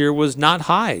trend. This year was not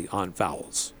high on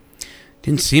fouls.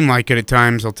 Didn't seem like it at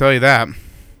times, I'll tell you that.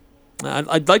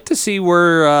 I'd like to see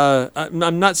where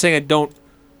I'm not saying I don't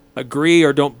agree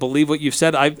or don't believe what you've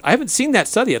said. I haven't seen that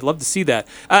study. I'd love to see that.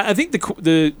 I think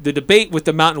the debate with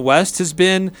the Mountain West has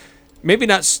been maybe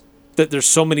not that there's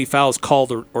so many fouls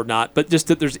called or not, but just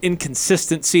that there's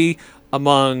inconsistency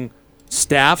among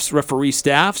referee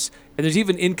staffs, and there's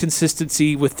even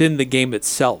inconsistency within the game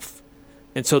itself.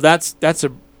 And so that's at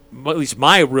least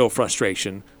my real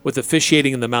frustration with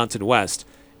officiating in the Mountain West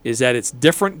is that it's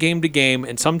different game to game,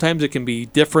 and sometimes it can be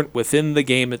different within the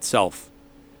game itself.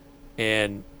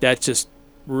 And that's just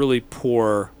really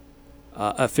poor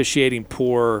officiating,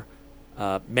 poor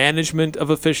management of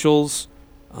officials,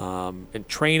 and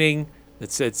training. It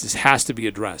just has to be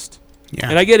addressed. Yeah.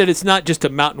 And I get it. It's not just a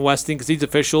Mountain West thing because these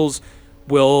officials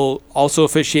will also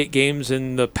officiate games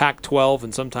in the Pac-12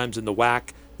 and sometimes in the WAC.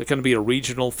 They're going to be a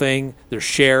regional thing. They're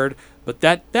shared. But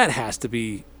that has to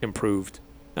be improved.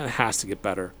 That has to get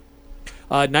better.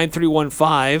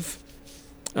 9315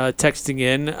 texting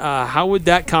in, how would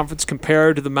that conference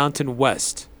compare to the Mountain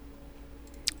West?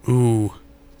 Ooh.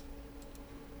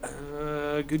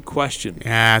 Good question.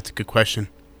 Yeah, that's a good question.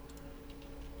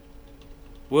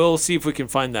 We'll see if we can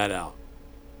find that out.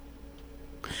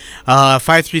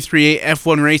 5338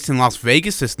 F1 race in Las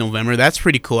Vegas this November. That's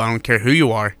pretty cool. I don't care who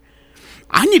you are.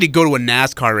 I need to go to a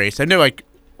NASCAR race. I know,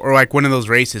 or one of those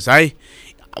races.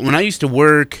 When I used to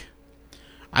work,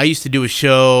 I used to do a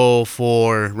show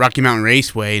for Rocky Mountain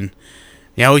Raceway, and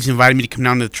they always invited me to come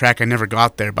down to the track. I never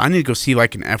got there, but I need to go see an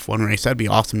F1 race. That'd be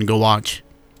awesome to go watch.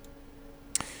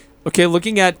 Okay,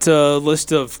 looking at a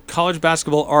list of college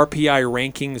basketball RPI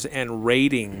rankings and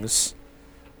ratings,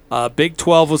 Big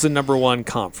 12 was the number 1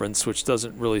 conference, which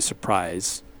doesn't really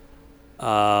surprise.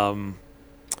 But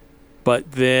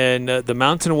then the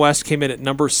Mountain West came in at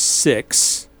number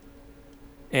 6,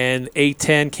 and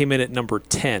A10 came in at number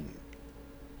 10.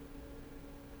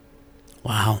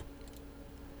 Wow.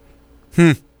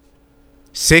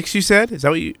 6, you said? Is that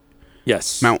what you...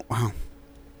 Yes. Wow.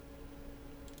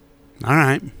 All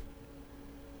right.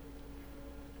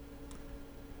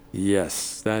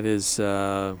 Yes, that is,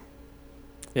 number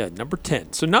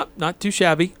 10. So not too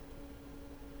shabby.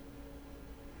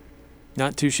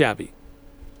 Not too shabby.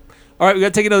 All right, we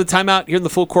got to take another timeout here in the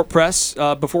Full Court Press.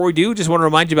 Before we do, just want to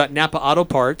remind you about Napa Auto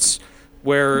Parts,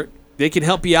 where they can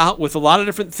help you out with a lot of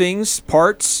different things,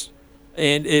 parts,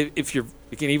 and if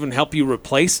it can even help you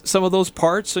replace some of those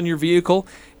parts on your vehicle.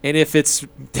 And if it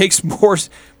takes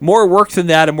more work than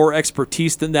that and more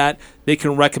expertise than that, they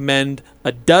can recommend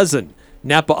a dozen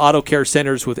Napa Auto Care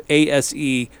Centers with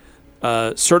ASE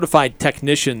certified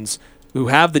technicians who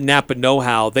have the Napa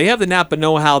know-how. They have the Napa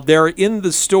know-how. They're in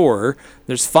the store.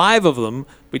 There's 5 of them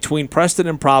between Preston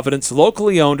and Providence,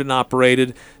 locally owned and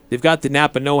operated. They've got the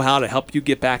Napa know-how to help you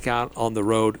get back out on the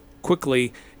road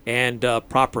quickly and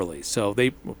properly. So they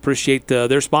appreciate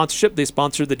their sponsorship. They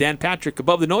sponsor the Dan Patrick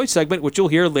Above the Noise segment, which you'll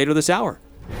hear later this hour.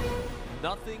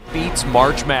 Nothing beats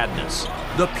March Madness.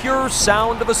 The pure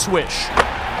sound of a swish,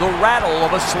 the rattle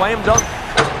of a slam dunk,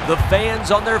 the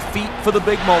fans on their feet for the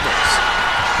big moments.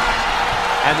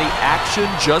 And the action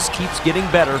just keeps getting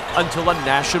better until a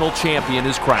national champion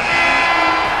is crowned.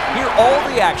 Hear all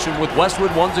the action with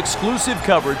Westwood One's exclusive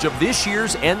coverage of this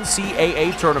year's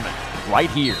NCAA tournament, right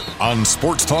here on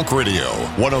Sports Talk Radio,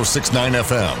 106.9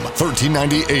 FM,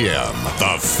 1390 AM,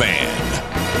 The Fan.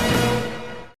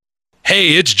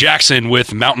 Hey, it's Jackson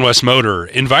with Mountain West Motor,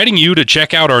 inviting you to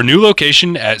check out our new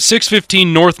location at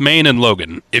 615 North Main in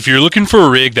Logan. If you're looking for a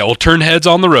rig that will turn heads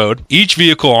on the road, each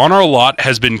vehicle on our lot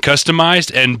has been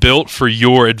customized and built for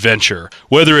your adventure.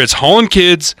 Whether it's hauling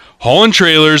kids, hauling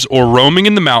trailers, or roaming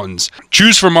in the mountains,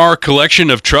 choose from our collection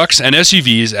of trucks and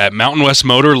SUVs at Mountain West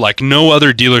Motor like no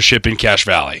other dealership in Cache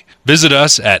Valley. Visit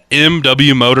us at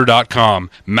mwmotor.com.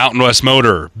 Mountain West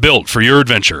Motor, built for your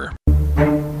adventure.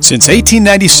 Since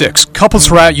 1896, couples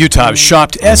throughout Utah have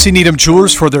shopped S.E. Needham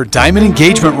Jewelers for their diamond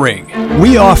engagement ring.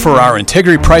 We offer our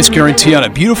integrity price guarantee on a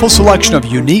beautiful selection of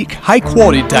unique,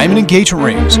 high-quality diamond engagement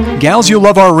rings. Gals, you'll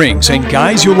love our rings, and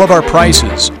guys, you'll love our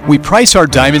prices. We price our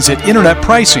diamonds at internet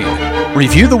pricing.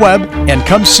 Review the web and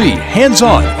come see,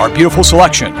 hands-on, our beautiful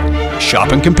selection.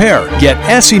 Shop and compare. Get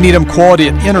S.E. Needham quality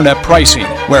at internet pricing,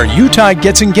 where Utah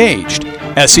gets engaged.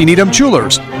 S.E. Needham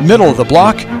Jewelers, middle of the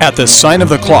block, at the sign of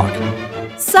the clock.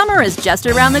 Summer is just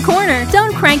around the corner.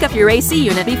 Don't crank up your AC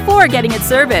unit before getting it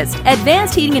serviced.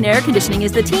 Advanced Heating and Air Conditioning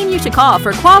is the team you should call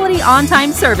for quality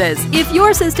on-time service. If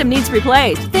your system needs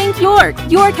replaced, think York.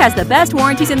 York has the best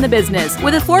warranties in the business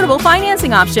with affordable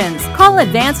financing options. Call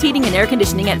Advanced Heating and Air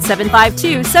Conditioning at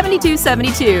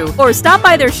 752-7272 or stop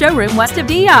by their showroom west of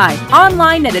DI.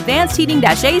 Online at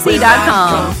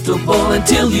advancedheating-ac.com. Comfortable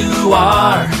until you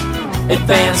are.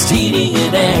 Advanced Heating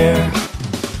and Air.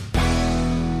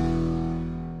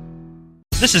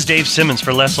 This is Dave Simmons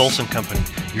for Les Olson Company.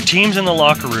 Your team's in the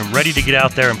locker room ready to get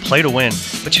out there and play to win,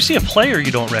 but you see a player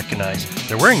you don't recognize.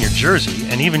 They're wearing your jersey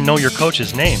and even know your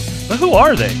coach's name. But who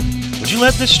are they? Would you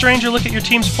let this stranger look at your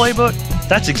team's playbook?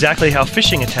 That's exactly how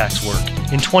phishing attacks work.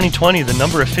 In 2020, the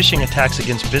number of phishing attacks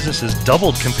against businesses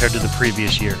doubled compared to the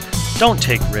previous year. Don't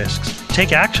take risks.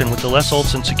 Take action with the Les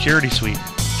Olson Security Suite.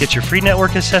 Get your free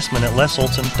network assessment at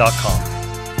lesolson.com.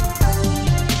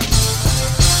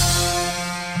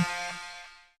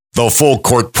 The Full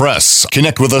Court Press.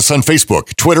 Connect with us on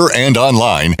Facebook, Twitter, and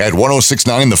online at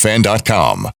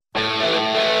 1069thefan.com.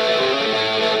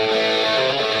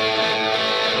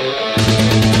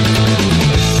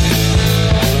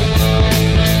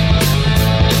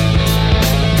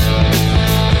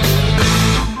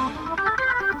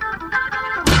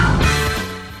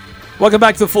 Welcome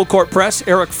back to the Full Court Press.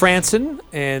 Eric Frandsen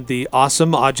and the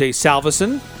awesome Ajay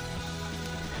Salvesen.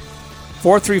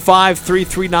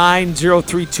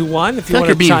 435-339-0321 if you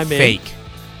want to chime in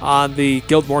on the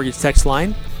Guild Mortgage text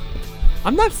line.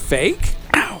 I'm not fake.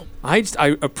 Ow. I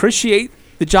appreciate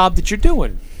the job that you're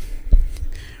doing. I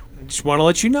just want to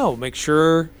let you know. Make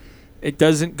sure it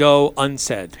doesn't go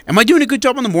unsaid. Am I doing a good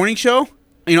job on the morning show?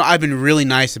 You know, I've been really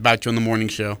nice about you on the morning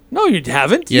show. No, you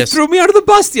haven't. Yes. You threw me under the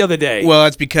bus the other day. Well,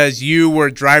 that's because you were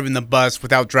driving the bus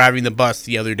without driving the bus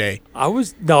the other day.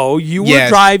 You were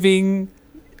driving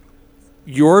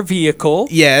your vehicle.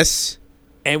 Yes.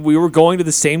 And we were going to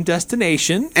the same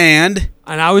destination. And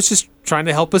I was just trying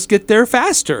to help us get there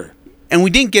faster. And we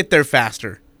didn't get there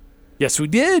faster. Yes, we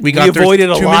did. We avoided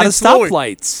a lot of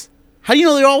stoplights. How do you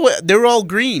know they were all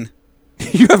green?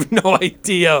 You have no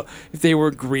idea if they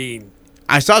were green.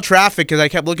 I saw traffic because I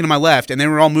kept looking to my left, and they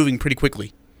were all moving pretty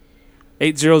quickly.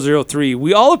 8003.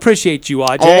 We all appreciate you,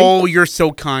 Ajay. Oh, you're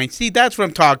so kind. See, that's what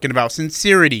I'm talking about.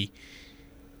 Sincerity.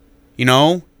 You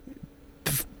know,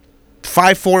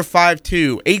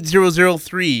 5452,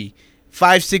 8003,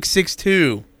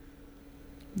 5662.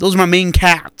 Those are my main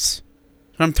cats.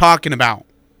 That's what I'm talking about.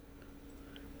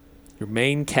 Your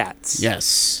main cats.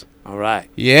 Yes. All right.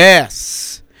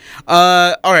 Yes.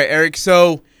 All right, Eric.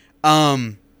 So,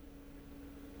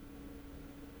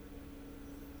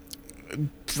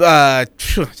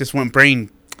 just went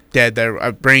brain dead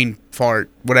there. Brain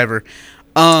fart. Whatever.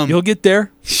 You'll get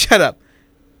there. Shut up.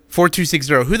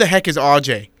 4260. Who the heck is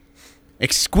Ajay?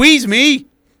 Squeeze me.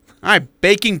 All right,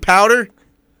 baking powder.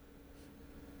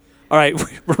 All right,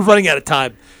 we're running out of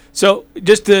time. So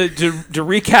just to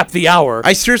recap the hour.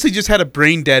 I seriously just had a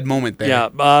brain dead moment there.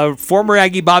 Yeah, former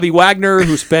Aggie Bobby Wagner,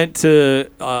 who spent a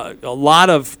lot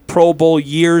of Pro Bowl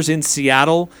years in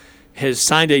Seattle, has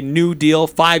signed a new deal,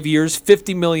 5 years,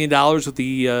 $50 million with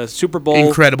the Super Bowl.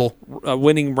 Incredible.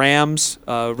 Winning Rams,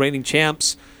 reigning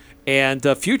champs. And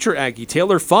future Aggie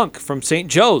Taylor Funk from St.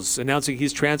 Joe's announcing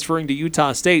he's transferring to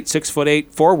Utah State,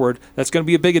 6'8" forward. That's going to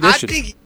be a big addition.